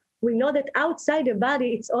 but we know that outside the body,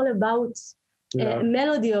 it's all about a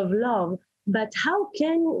melody of love. But how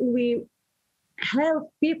can we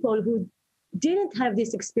help people who didn't have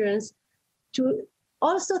this experience to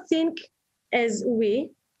also think as we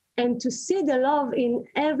and to see the love in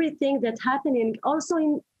everything that's happening, also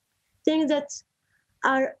in things that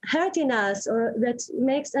are hurting us or that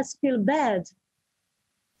makes us feel bad?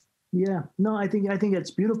 Yeah, no, I think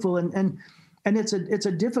it's beautiful, and it's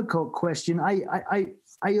a difficult question. I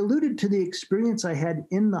alluded to the experience I had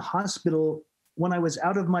in the hospital when I was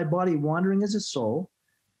out of my body wandering as a soul,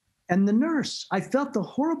 and the nurse. I felt the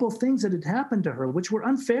horrible things that had happened to her, which were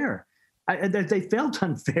unfair. They felt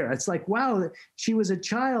unfair. It's like, wow, she was a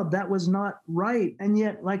child. That was not right. And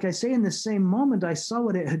yet, like I say, in the same moment, I saw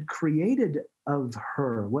what it had created of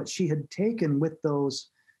her, what she had taken with those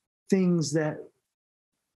things that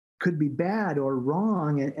could be bad or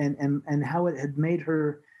wrong, and how it had made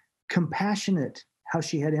her compassionate, how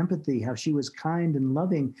she had empathy, how she was kind and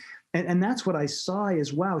loving. And that's what I saw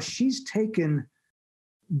is, wow, she's taken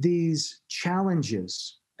these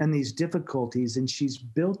challenges and these difficulties, and she's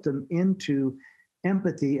built them into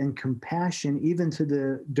empathy and compassion, even to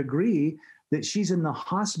the degree that she's in the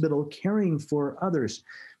hospital caring for others.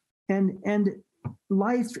 And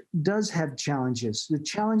life does have challenges. The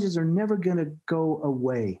challenges are never going to go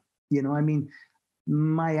away.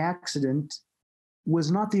 My accident was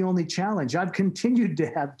not the only challenge. I've continued to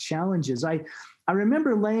have challenges. I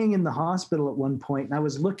remember laying in the hospital at one point, and I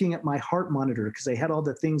was looking at my heart monitor because they had all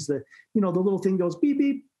the things that, the little thing goes beep,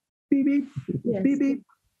 beep, beep, beep, yes. Beep, beep.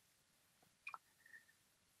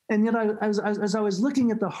 And yet as I was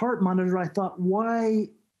looking at the heart monitor, I thought, why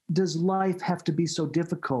does life have to be so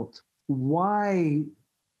difficult? Why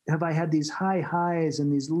have I had these high highs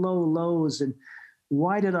and these low lows? And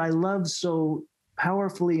why did I love so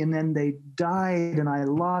powerfully and then they died and I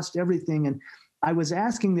lost everything? And I was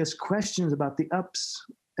asking this questions about the ups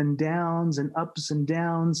and downs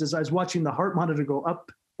as I was watching the heart monitor go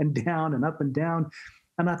up and down and up and down.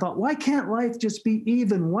 And I thought, why can't life just be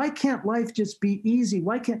even? Why can't life just be easy?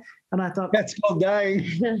 Why can't? And I thought, that's called dying.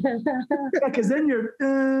 Because then you're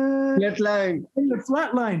flatlined. You're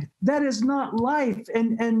flatlined. That is not life.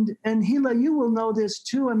 And Hila, you will know this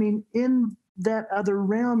too. I mean, in that other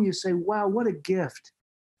realm, you say, wow, what a gift.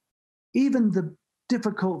 Even the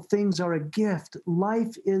difficult things are a gift.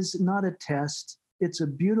 Life is not a test. It's a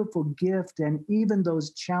beautiful gift. And even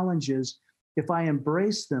those challenges, if I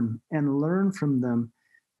embrace them and learn from them,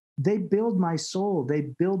 they build my soul. They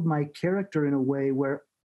build my character in a way where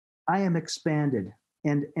I am expanded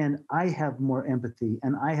and I have more empathy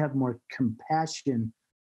and I have more compassion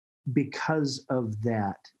because of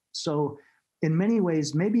that. So in many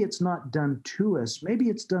ways, maybe it's not done to us. Maybe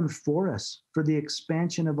it's done for us, for the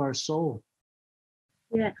expansion of our soul.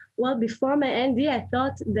 Yeah, well, before my NDE, I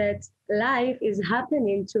thought that life is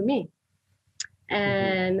happening to me.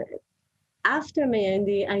 And after my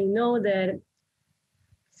NDE, I know that,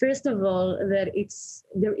 first of all, that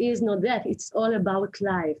there is no death. It's all about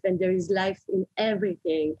life, and there is life in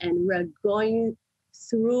everything, and we're going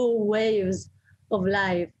through waves of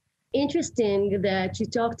life. Interesting that you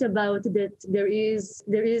talked about that there is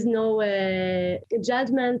no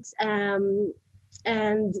judgment,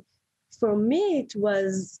 and for me it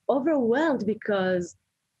was overwhelmed because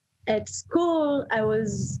at school I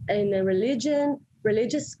was in a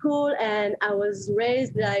religious school, and I was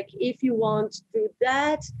raised like, if you want to do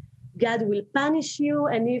that, God will punish you.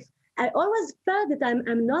 And if I always felt that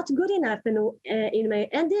I'm not good enough, and in my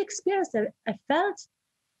NDE experience, I felt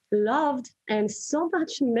loved and so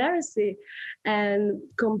much mercy and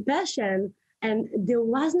compassion, and there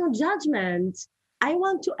was no judgment. I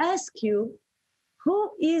want to ask you,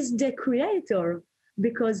 who is the creator?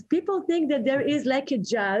 Because people think that there is like a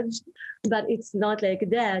judge, but it's not like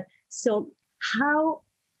that. So how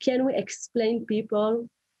can we explain people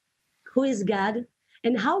who is God,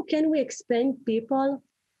 and how can we explain people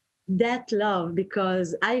that love?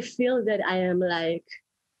 Because I feel that I am like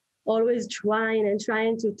always trying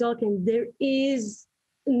to talk, and there is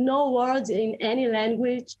no words in any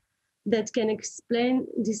language that can explain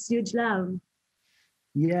this huge love.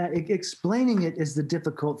 Yeah, explaining it is the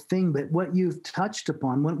difficult thing, but what you've touched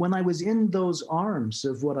upon, when I was in those arms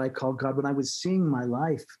of what I call God, when I was seeing my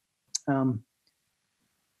life,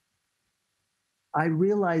 I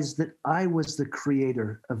realized that I was the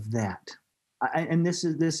creator of that. And this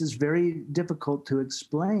is very difficult to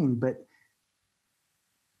explain, but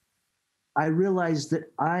I realized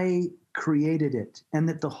that I created it, and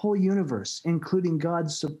that the whole universe, including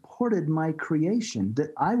God, supported my creation,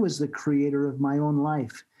 that I was the creator of my own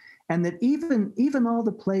life. And that even all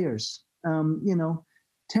the players,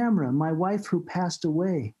 Tamara, my wife who passed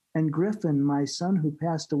away, and Griffin, my son who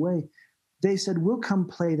passed away, they said, we'll come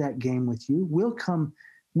play that game with you. We'll come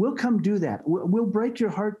do that. We'll break your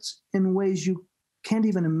hearts in ways you can't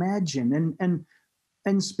even imagine.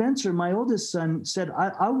 And Spencer, my oldest son, said,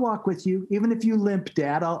 I'll walk with you. Even if you limp,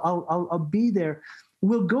 Dad, I'll be there.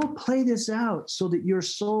 We'll go play this out so that your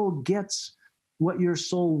soul gets what your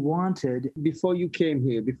soul wanted. Before you came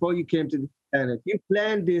here, before you came to the planet, you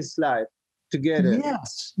planned this life together.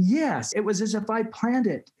 Yes. It was as if I planned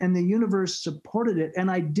it and the universe supported it. And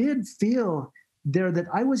I did feel there that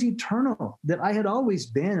I was eternal, that I had always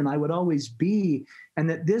been and I would always be, and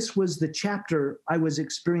that this was the chapter I was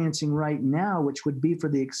experiencing right now, which would be for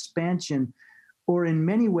the expansion, or in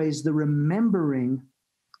many ways, the remembering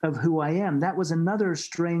of who I am. That was another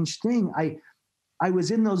strange thing. I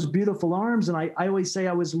was in those beautiful arms, and I always say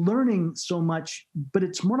I was learning so much, but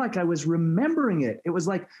it's more like I was remembering it. It was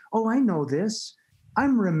like, oh, I know this.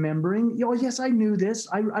 I'm remembering. Oh, yes, I knew this.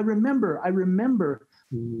 I remember.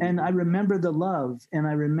 And I remember the love, and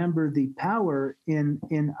I remember the power in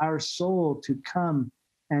our soul to come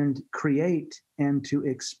and create and to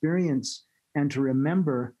experience and to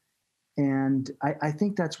remember. And I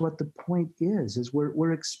think that's what the point is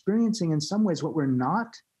we're experiencing in some ways what we're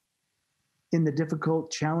not in the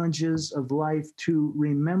difficult challenges of life, to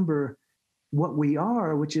remember what we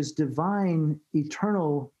are, which is divine,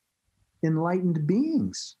 eternal, enlightened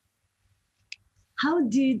beings. How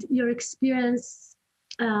did your experience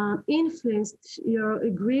influenced your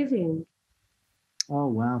grieving? Oh,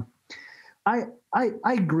 wow.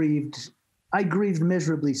 I grieved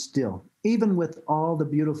miserably still. even with all the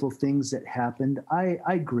beautiful things that happened,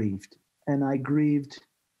 I grieved, and I grieved.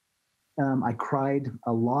 I cried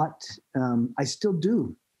a lot. I still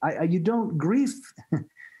do. You don't grieve.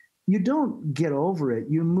 You don't get over it.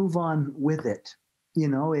 You move on with it. You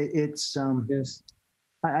know, it's. Yes.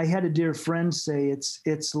 I had a dear friend say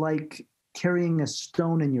it's like carrying a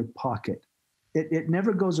stone in your pocket. It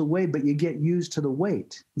never goes away, but you get used to the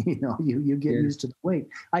weight. You know, you get used to the weight.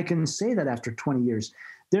 I can say that after 20 years.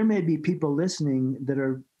 There may be people listening that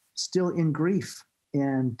are still in grief,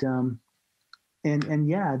 and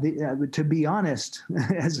yeah, to be honest,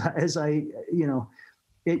 as I, you know,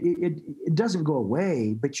 it doesn't go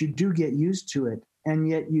away, but you do get used to it, and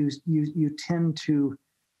yet you tend to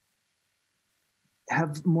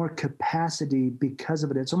have more capacity because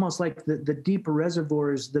of it. It's almost like the deeper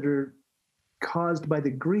reservoirs that are caused by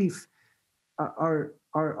the grief are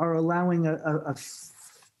allowing a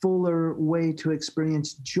fuller way to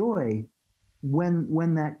experience joy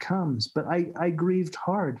when that comes. But I grieved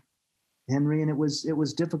hard, Henry, and it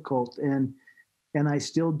was difficult, and I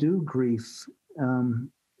still do grief.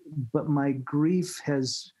 But my grief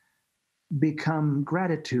has become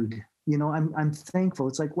gratitude. You know, I'm thankful.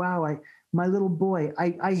 It's like, wow, my little boy,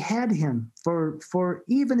 I had him for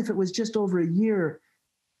even if it was just over a year.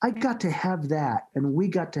 I got to have that, and we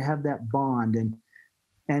got to have that bond,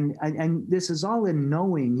 and this is all in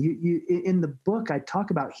knowing. You in the book I talk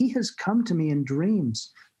about, he has come to me in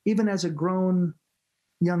dreams, even as a grown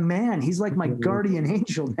young man. He's like my guardian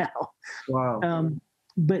angel now. Wow.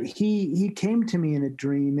 But he came to me in a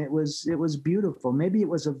dream. It was beautiful. Maybe it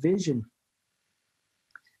was a vision.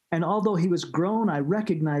 And although he was grown, I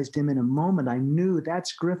recognized him in a moment. I knew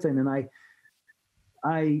that's Griffin, and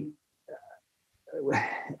I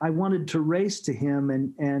wanted to race to him,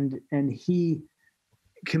 and he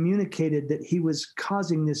communicated that he was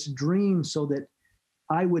causing this dream so that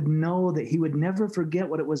I would know that he would never forget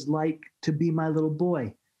what it was like to be my little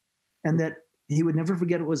boy, and that he would never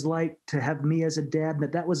forget what it was like to have me as a dad,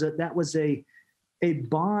 and that was a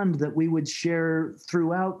bond that we would share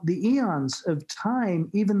throughout the eons of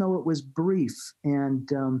time, even though it was brief. And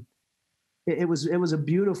it was a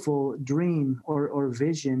beautiful dream or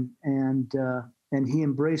vision, and he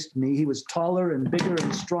embraced me. He was taller and bigger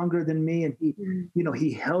and stronger than me, and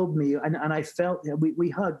he held me, and I felt we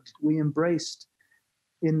hugged, we embraced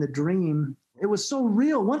in the dream. It was so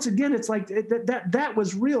real. Once again, it's like that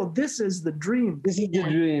was real. This is the dream. This is the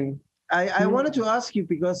dream. I wanted to ask you,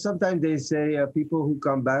 because sometimes they say people who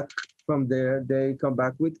come back from there, they come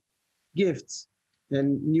back with gifts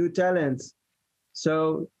and new talents.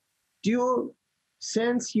 So do you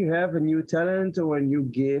sense you have a new talent or a new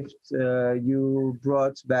gift you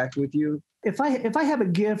brought back with you? If I have a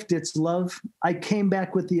gift, it's love. I came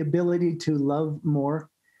back with the ability to love more.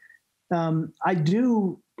 I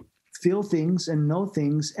do feel things and know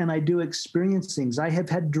things, and I do experience things. I have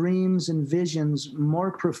had dreams and visions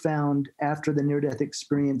more profound after the near-death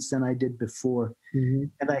experience than I did before. Mm-hmm.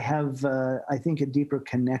 And I have, I think, a deeper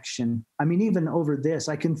connection. I mean, even over this,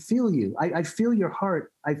 I can feel you. I feel your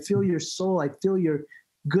heart. I feel your soul. I feel your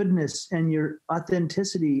goodness and your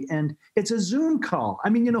authenticity. And it's a Zoom call. I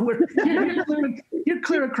mean, you're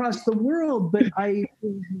clear across the world, but if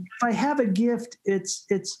I have a gift,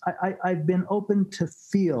 I've been open to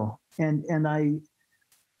feel, and I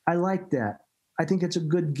like that. I think it's a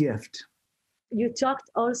good gift. You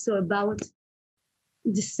talked also about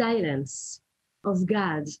the silence of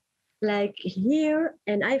God, like here,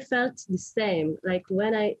 and I felt the same. Like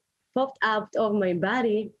when I popped out of my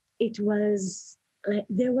body, it was like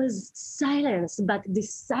there was silence, but the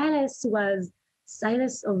silence was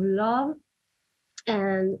silence of love.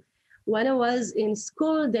 And when I was in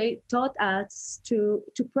school, they taught us to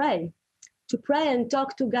pray and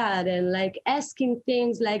talk to God, and like asking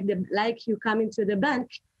things like you come into the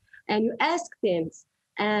bank and you ask things.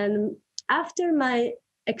 And after my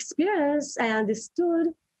experience, I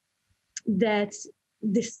understood that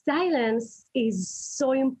the silence is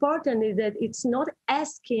so important, that it's not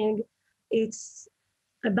asking, it's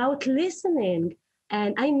about listening.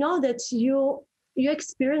 And I know that you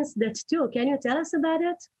experienced that too. Can you tell us about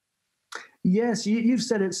it? Yes, you've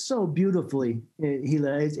said it so beautifully,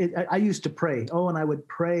 Hila. I used to pray. Oh, and I would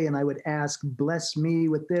pray and I would ask, bless me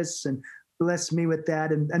with this and bless me with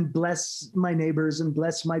that, and bless my neighbors and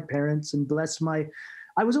bless my parents and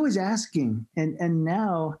I was always asking. And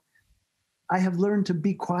now I have learned to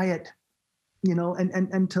be quiet,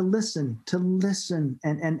 and to listen.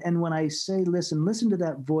 And when I say listen to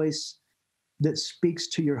that voice that speaks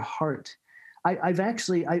to your heart.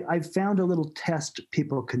 I've found a little test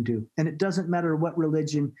people can do, and it doesn't matter what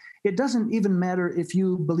religion. It doesn't even matter if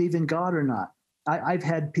you believe in God or not. I've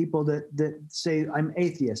had people that say, I'm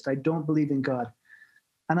atheist, I don't believe in God.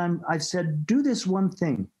 And I've said, do this one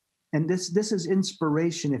thing. And this is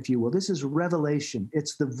inspiration, if you will. This is revelation.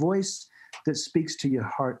 It's the voice that speaks to your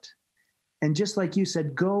heart. And just like you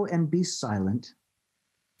said, go and be silent.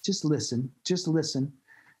 Just listen.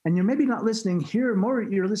 And you're maybe not listening here, more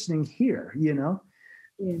you're listening here, you know?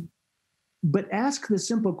 Yeah. But ask the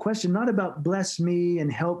simple question, not about bless me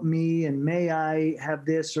and help me and may I have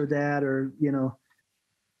this or that, or, you know,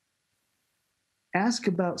 ask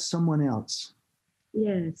about someone else.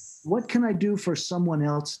 Yes. What can I do for someone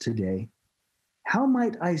else today? How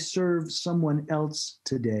might I serve someone else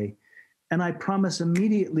today? And I promise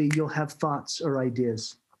immediately you'll have thoughts or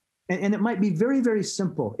ideas. And it might be very, very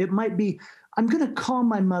simple. It might be, I'm going to call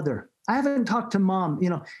my mother. I haven't talked to mom, you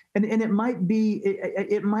know, and it might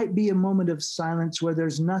be a moment of silence where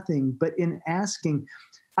there's nothing, but in asking,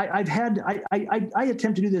 I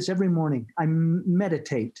attempt to do this every morning. I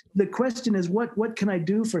meditate. The question is, what can I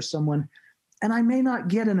do for someone? And I may not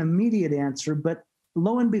get an immediate answer, but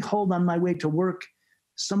lo and behold, on my way to work,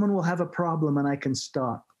 someone will have a problem and I can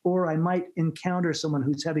stop. Or I might encounter someone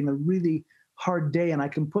who's having a really hard day and I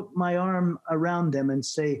can put my arm around them and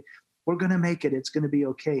say, we're going to make it. It's going to be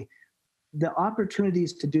okay. The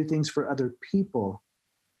opportunities to do things for other people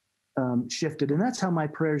shifted. And that's how my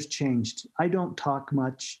prayers changed. I don't talk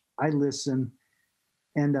much. I listen.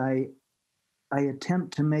 And I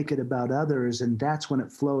attempt to make it about others. And that's when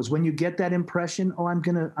it flows. When you get that impression, oh, I'm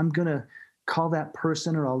gonna call that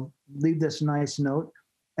person, or I'll leave this nice note.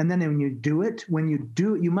 And then when you do it,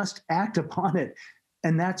 you must act upon it.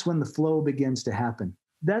 And that's when the flow begins to happen.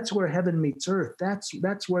 That's where heaven meets earth.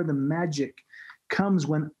 That's where the magic comes,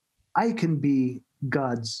 when I can be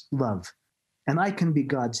God's love and I can be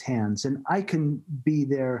God's hands and I can be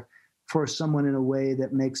there for someone in a way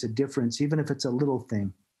that makes a difference, even if it's a little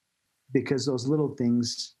thing, because those little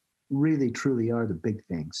things really, truly are the big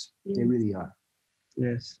things. Yes. They really are.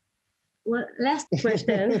 Yes. Well, last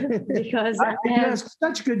question, because you ask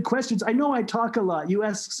such good questions. I know I talk a lot. You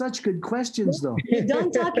ask such good questions, though. you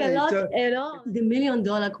don't talk a lot at all. The $1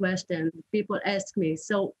 million question people ask me.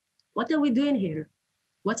 So what are we doing here?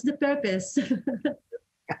 What's the purpose?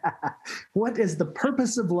 What is the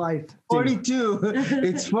purpose of life? 42.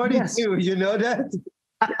 It's 42. Yes. You know that?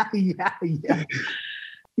 Yeah.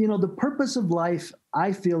 You know, the purpose of life,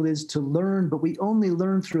 I feel, is to learn, but we only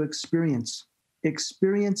learn through experience.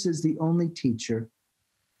 Experience is the only teacher.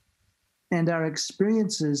 And our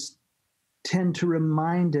experiences tend to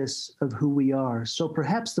remind us of who we are. So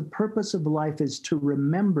perhaps the purpose of life is to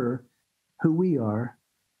remember who we are.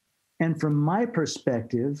 And from my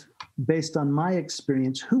perspective, based on my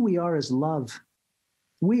experience, who we are is love.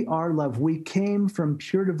 We are love. We came from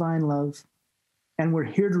pure divine love. And we're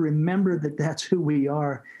here to remember that that's who we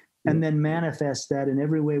are, and then manifest that in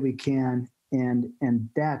every way we can. And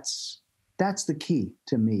that's the key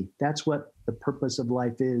to me. That's what the purpose of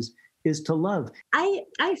life is to love. I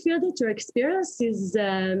feel that your experience is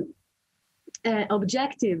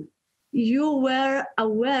objective. You were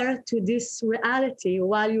aware to this reality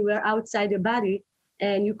while you were outside your body,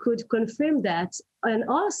 and you could confirm that. And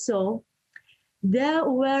also, there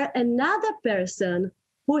were another person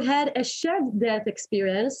who had a shared death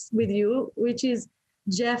experience with you, which is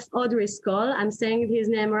Jeff O'Driscoll. I'm saying his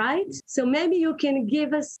name right. So maybe you can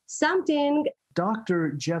give us something.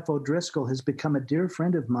 Dr. Jeff O'Driscoll has become a dear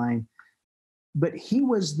friend of mine, but he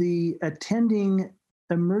was the attending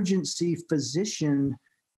emergency physician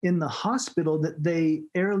in the hospital that they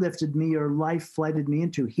airlifted me or life flighted me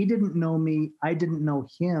into. He didn't know me. I didn't know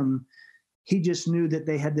him. He just knew that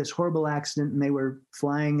they had this horrible accident and they were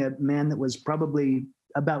flying a man that was probably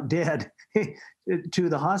about dead to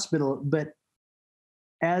the hospital. But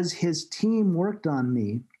as his team worked on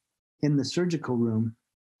me in the surgical room,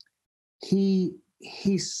 he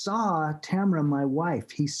saw Tamara, my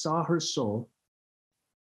wife, he saw her soul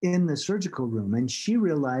in the surgical room, and she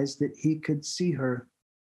realized that he could see her,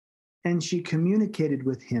 and she communicated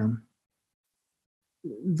with him.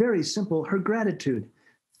 Very simple, her gratitude.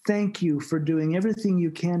 Thank you for doing everything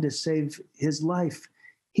you can to save his life.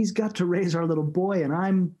 He's got to raise our little boy, and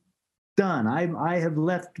I'm done. I have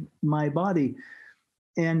left my body.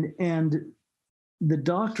 And the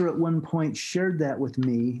doctor at one point shared that with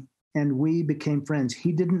me, and we became friends.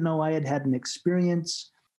 He didn't know I had had an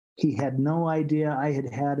experience. He had no idea I had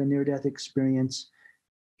had a near-death experience.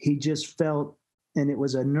 He just felt, and it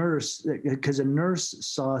was a nurse, because a nurse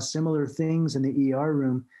saw similar things in the ER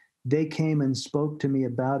room. They came and spoke to me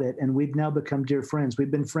about it, and we've now become dear friends.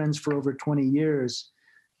 We've been friends for over 20 years,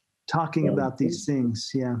 talking about these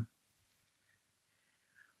things. Yeah.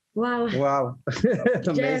 Wow.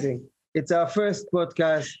 Amazing. It's our first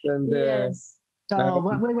podcast, and Yes. Oh,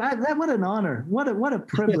 what an honor. What a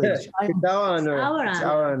privilege. it's our honor. It's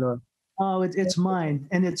our honor. Oh, it's mine.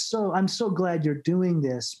 And I'm so glad you're doing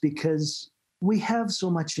this because we have so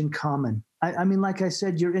much in common. I mean, like I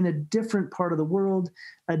said, you're in a different part of the world,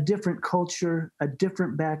 a different culture, a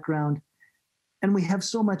different background, and we have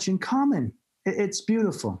so much in common. It's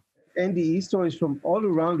beautiful. NDE stories from all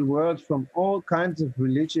around the world, from all kinds of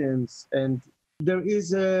religions, and there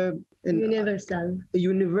is a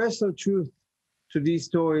universal truth to these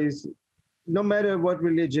stories, no matter what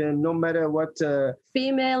religion, no matter what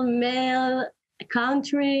female, male,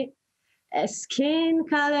 country, skin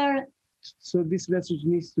color. So this message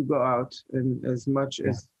needs to go out, and as much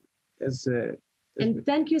as and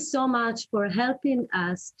thank you so much for helping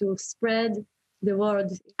us to spread the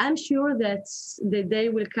word. I'm sure that the day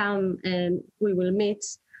will come and we will meet,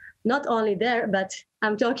 not only there, but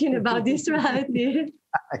I'm talking about this reality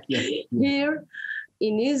here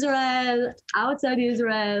in Israel, outside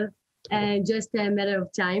Israel, and just a matter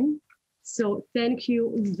of time. So thank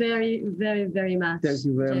you very, very, very much. Thank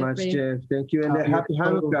you very much, Jeffrey. Jeff. Thank you, and happy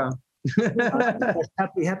Hanukkah.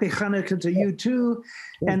 Happy Hanukkah to you too.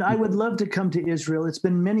 And I would love to come to Israel. It's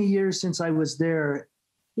been many years since I was there.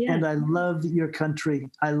 Yeah. And I love your country.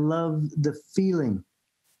 I love the feeling,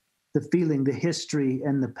 the history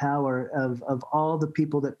and the power of all the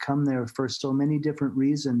people that come there for so many different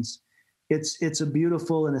reasons. It's a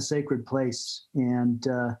beautiful and a sacred place. And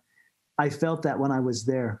I felt that when I was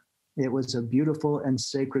there. It was a beautiful and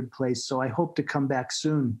sacred place. So I hope to come back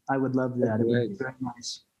soon. I would love that. It would be very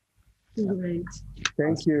nice. Great.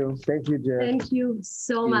 Thank you. Thank you, Jeff. Thank you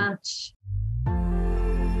so much.